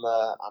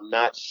drama. I'm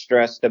not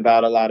stressed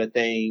about a lot of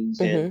things,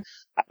 and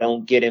I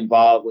don't get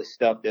involved with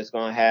stuff that's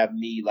going to have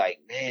me like,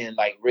 man,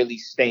 like really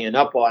staying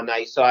up all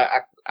night. So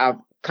I've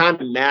kind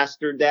of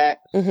mastered that.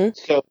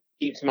 So it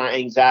keeps my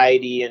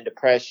anxiety and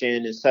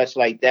depression and such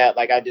like that.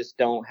 Like, I just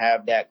don't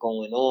have that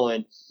going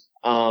on.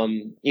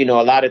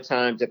 A lot of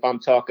times if I'm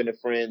talking to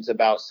friends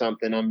about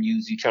something, I'm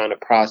usually trying to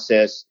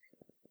process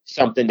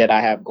something that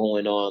I have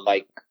going on,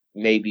 like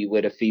maybe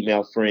with a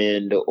female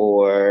friend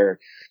or,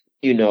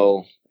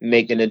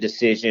 making a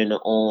decision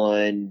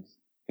on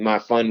my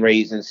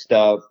fundraising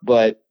stuff.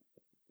 But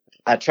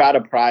I try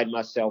to pride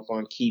myself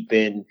on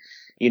keeping,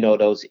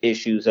 those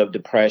issues of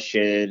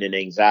depression and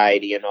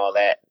anxiety and all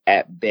that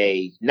at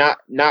bay, not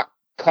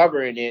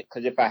covering it.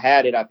 Cause if I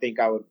had it, I think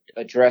I would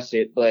address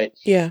it. But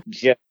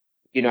just,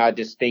 I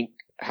just think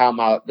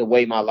the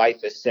way my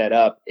life is set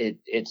up,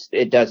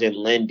 it doesn't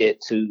lend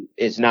it to,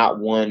 it's not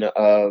one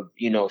of,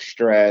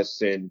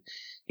 stress and,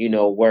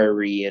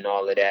 worry and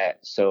all of that.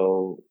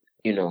 So,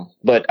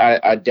 but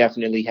I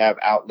definitely have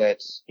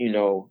outlets,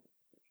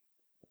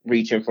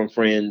 reaching from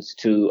friends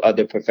to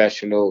other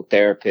professional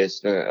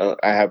therapists.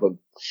 I have a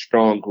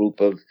strong group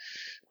of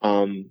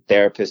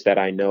therapists that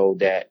I know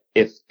that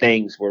if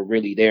things were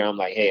really there, I'm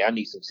like, hey, I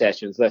need some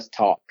sessions. Let's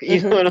talk.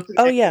 You know what I'm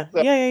Oh saying? yeah,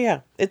 So,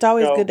 yeah. It's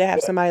always good to have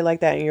but somebody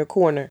like that in your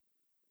corner.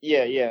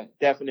 yeah,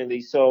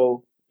 definitely.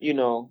 So,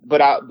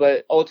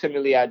 but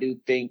ultimately I do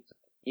think,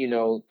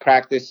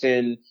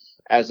 practicing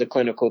as a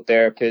clinical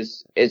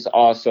therapist is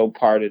also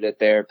part of the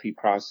therapy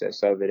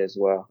process of it as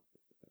well.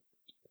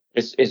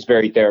 It's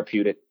very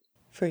therapeutic.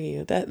 For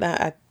you.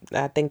 I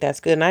think that's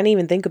good. And I didn't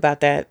even think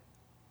about that.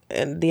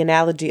 And the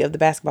analogy of the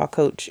basketball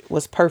coach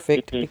was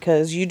perfect Hmm.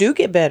 because you do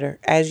get better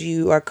as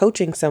you are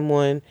coaching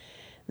someone.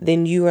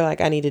 Then you are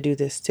like, I need to do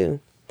this too.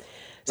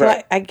 So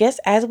Right. I guess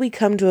as we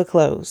come to a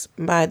close,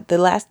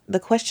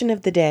 the question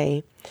of the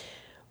day: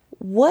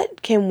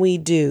 what can we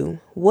do?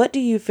 What do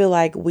you feel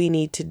like we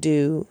need to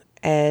do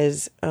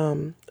as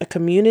a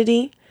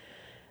community?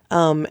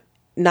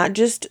 Not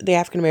just the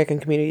African American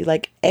community,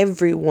 like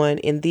everyone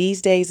in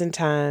these days and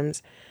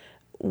times.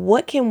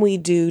 What can we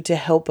do to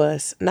help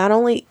us? Not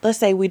only, let's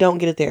say we don't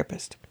get a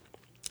therapist,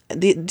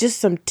 just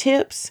some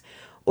tips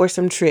or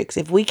some tricks.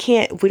 If we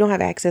don't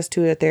have access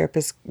to a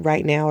therapist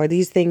right now, or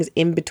these things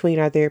in between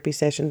our therapy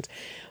sessions,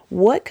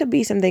 what could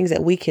be some things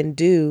that we can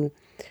do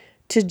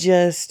to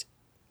just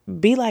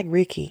be like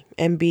Ricky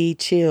and be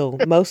chill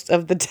most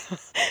of the time,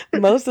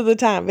 most of the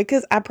time?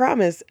 Because I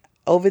promise,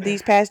 over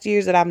these past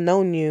years that I've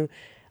known you,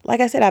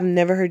 like I said, I've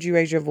never heard you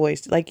raise your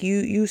voice. Like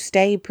you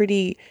stay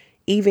pretty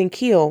even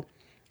keel.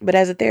 But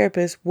as a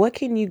therapist, what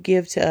can you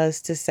give to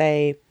us to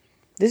say,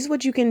 this is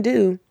what you can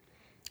do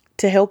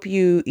to help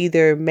you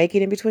either make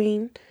it in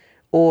between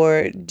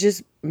or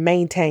just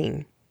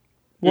maintain?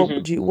 What Hmm.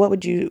 would you what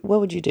would you what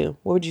would you do?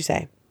 What would you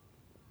say?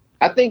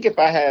 I think if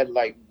I had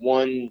like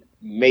one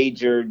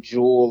major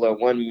jewel or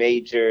one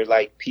major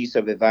like piece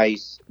of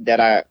advice that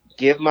I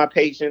give my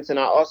patients, and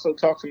I also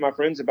talk to my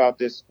friends about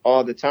this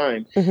all the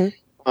time,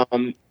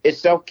 Mm-hmm. it's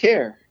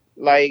self-care.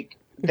 Like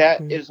that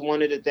Mm-hmm. is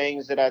one of the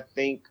things that I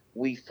think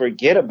we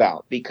forget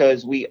about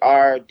because we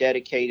are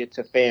dedicated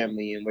to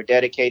family and we're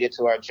dedicated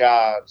to our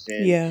jobs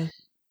and Yeah.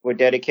 we're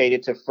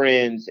dedicated to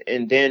friends.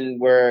 And then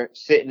we're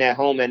sitting at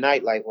home at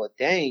night like, well,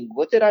 dang,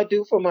 what did I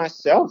do for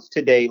myself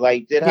today?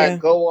 Like, did I Yeah.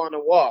 go on a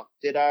walk?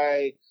 Did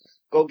I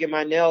go get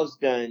my nails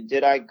done?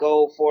 Did I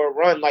go for a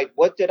run? Like,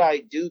 what did I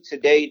do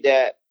today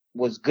that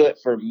was good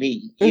for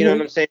me? You know what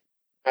Mm-hmm. I'm saying?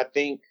 I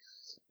think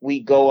we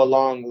go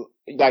along,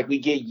 like we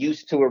get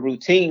used to a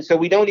routine, so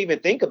we don't even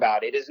think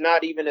about it. It's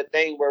not even a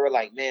thing where we're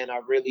like, man,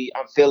 I'm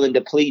feeling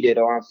depleted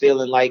or I'm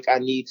feeling like I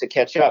need to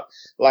catch up.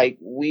 Like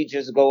we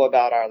just go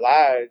about our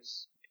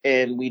lives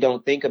and we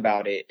don't think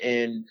about it.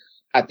 And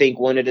I think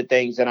one of the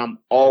things that I'm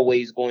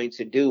always going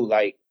to do,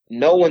 like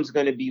no one's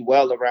going to be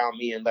well around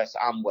me unless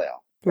I'm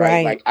well,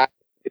 right? Right. Like I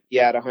be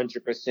at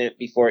 100%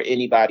 before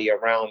anybody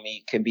around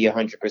me can be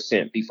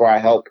 100%. Before I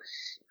help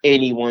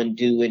anyone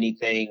do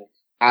anything,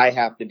 I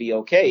have to be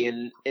okay.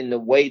 And the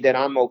way that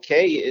I'm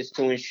okay is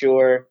to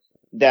ensure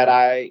that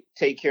I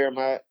take care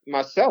of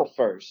myself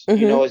first.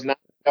 Mm-hmm. It's not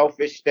a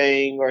selfish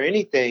thing or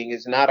anything.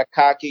 It's not a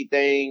cocky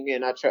thing.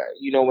 And I try,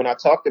 when I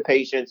talk to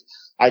patients,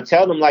 I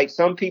tell them like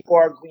some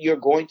people you're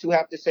going to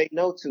have to say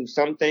no to.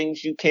 Some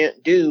things you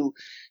can't do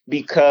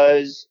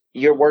because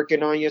you're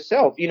working on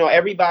yourself.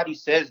 Everybody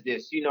says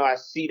this. I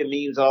see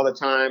the memes all the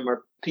time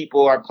or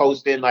people are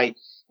posting like,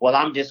 well,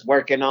 I'm just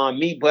working on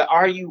me. But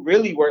are you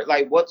really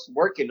like what's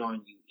working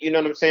on you? You know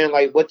what I'm saying?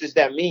 Like, what does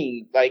that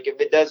mean? Like, if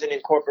it doesn't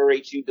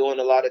incorporate you doing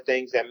a lot of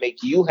things that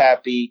make you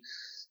happy,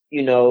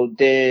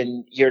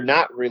 then you're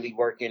not really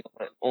working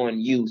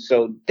on you.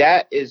 So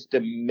that is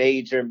the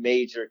major,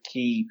 major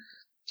key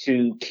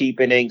to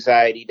keeping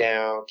anxiety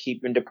down,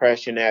 keeping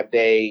depression at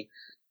bay,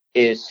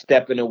 is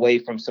stepping away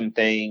from some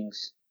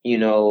things,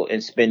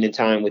 and spending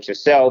time with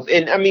yourself.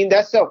 And I mean,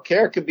 that self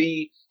care could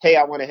be, hey,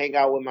 I want to hang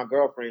out with my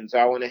girlfriends, or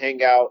I want to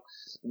hang out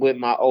with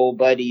my old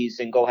buddies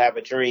and go have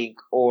a drink,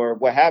 or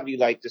what have you.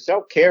 Like the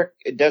self care,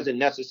 it doesn't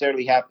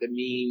necessarily have to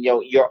mean,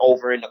 you're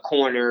over in the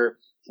corner,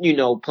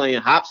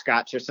 playing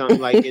hopscotch or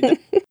something. Like it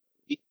doesn't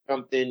be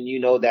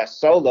something, that's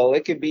solo.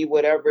 It could be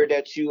whatever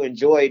that you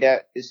enjoy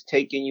that is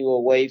taking you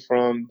away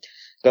from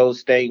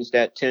those things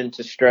that tend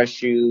to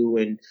stress you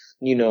and,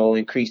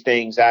 increase the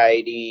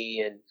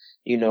anxiety and,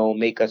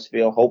 make us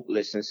feel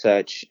hopeless and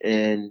such.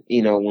 And,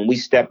 when we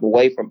step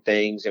away from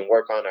things and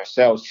work on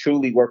ourselves,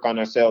 truly work on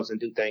ourselves and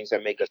do things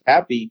that make us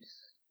happy,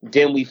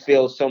 then we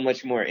feel so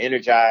much more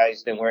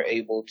energized and we're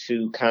able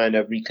to kind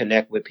of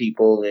reconnect with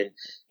people and,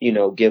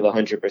 give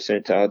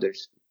 100% to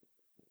others.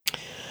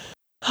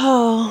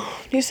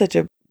 Oh, you're such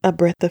a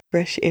breath of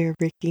fresh air,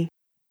 Ricky.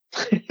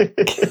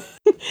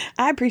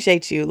 I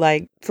appreciate you,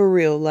 like for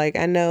real. Like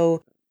I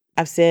know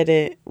I've said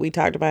it, we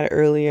talked about it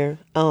earlier.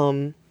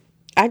 I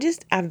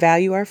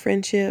value our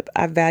friendship.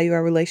 I value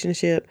our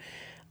relationship.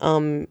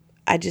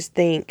 I just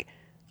think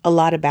a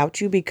lot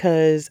about you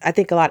because I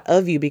think a lot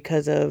of you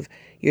because of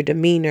your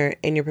demeanor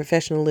and your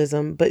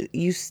professionalism, but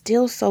you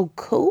still so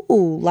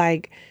cool.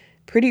 Like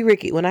Pretty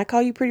Ricky. When I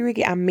call you Pretty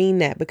Ricky, I mean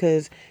that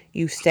because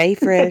you stay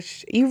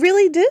fresh. You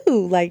really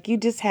do. Like, you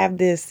just have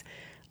this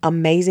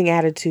amazing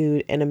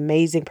attitude and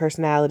amazing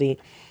personality.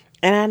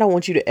 And I don't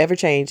want you to ever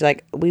change.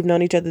 Like, we've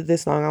known each other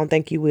this long. I don't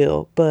think you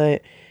will.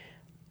 But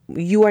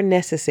you are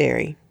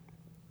necessary.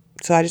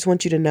 So I just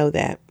want you to know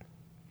that.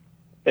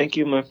 Thank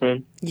you, my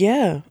friend.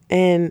 Yeah.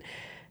 And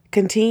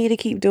continue to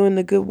keep doing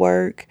the good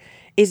work.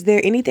 Is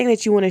there anything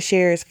that you want to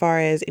share as far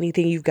as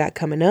anything you've got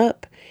coming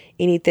up?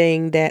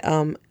 Anything that,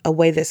 a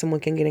way that someone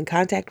can get in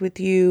contact with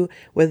you,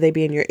 whether they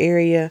be in your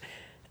area?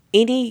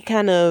 Any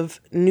kind of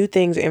new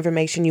things or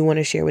information you want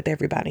to share with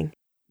everybody?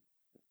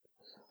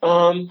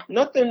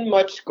 Nothing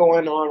much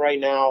going on right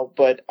now,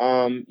 but,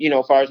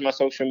 as far as my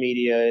social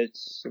media,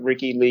 it's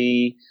Ricky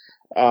Lee.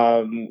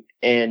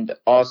 And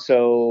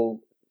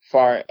also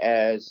far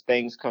as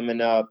things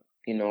coming up,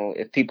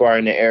 if people are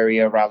in the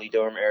area,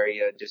 Raleigh-Durham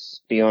area,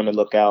 just be on the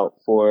lookout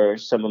for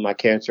some of my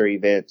cancer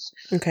events.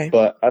 Okay.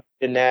 But other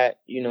than that,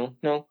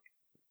 no.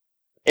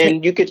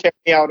 And you can check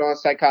me out on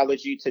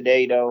Psychology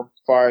Today, though,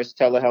 as far as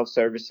telehealth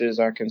services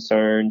are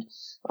concerned.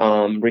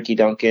 Ricky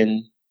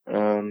Duncan,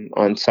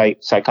 on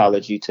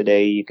Psychology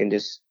Today. You can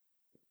just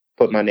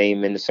put my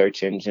name in the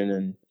search engine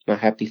and my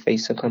happy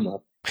face will come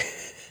up.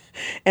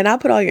 And I'll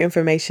put all your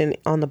information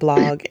on the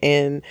blog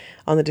and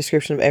on the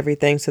description of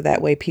everything. So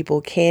that way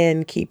people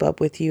can keep up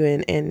with you.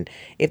 And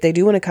if they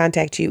do want to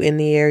contact you in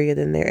the area,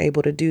 then they're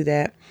able to do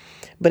that.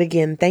 But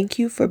again, thank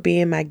you for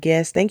being my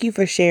guest. Thank you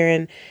for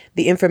sharing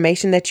the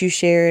information that you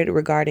shared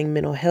regarding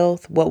mental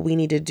health, what we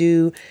need to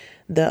do,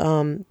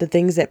 the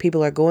things that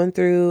people are going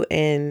through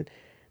and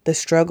the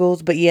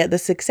struggles, but yet the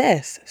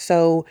success.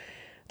 So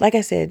like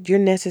I said, you're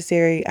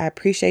necessary. I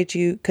appreciate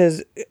you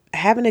because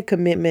having a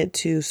commitment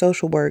to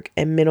social work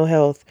and mental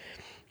health,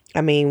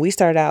 I mean, we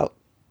started out,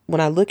 when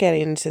I look at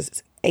it, and it's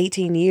just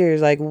 18 years,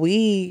 like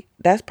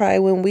that's probably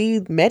when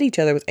we met each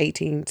other was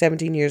 18,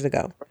 17 years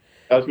ago.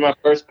 That was my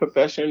first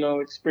professional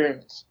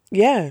experience.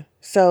 Yeah.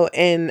 So,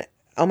 and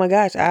oh my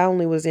gosh, I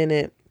only was in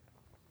it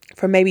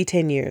for maybe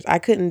 10 years. I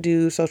couldn't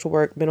do social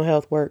work, mental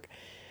health work.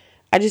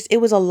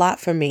 It was a lot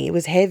for me. It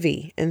was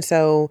heavy. And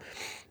so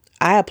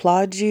I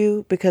applaud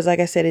you because, like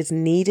I said, it's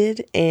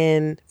needed,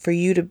 and for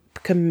you to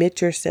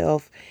commit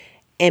yourself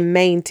and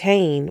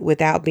maintain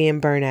without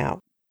being burnt out.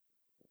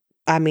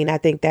 I mean, I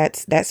think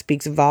that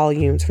speaks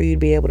volumes for you to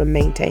be able to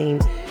maintain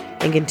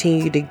and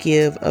continue to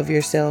give of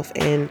yourself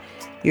and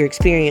your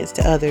experience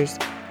to others.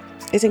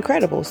 It's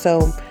incredible.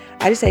 So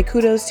I just say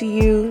kudos to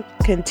you.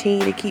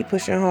 Continue to keep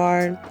pushing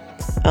hard.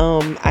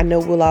 I know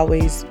we'll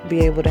always be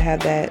able to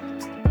have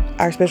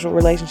our special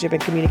relationship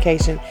and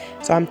communication.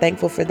 So I'm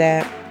thankful for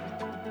that.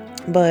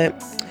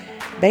 But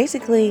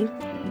basically,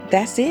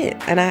 that's it.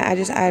 And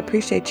I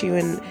appreciate you.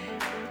 And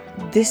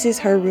this is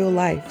her real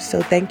life.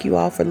 So thank you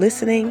all for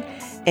listening.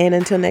 And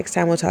until next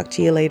time, we'll talk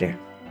to you later.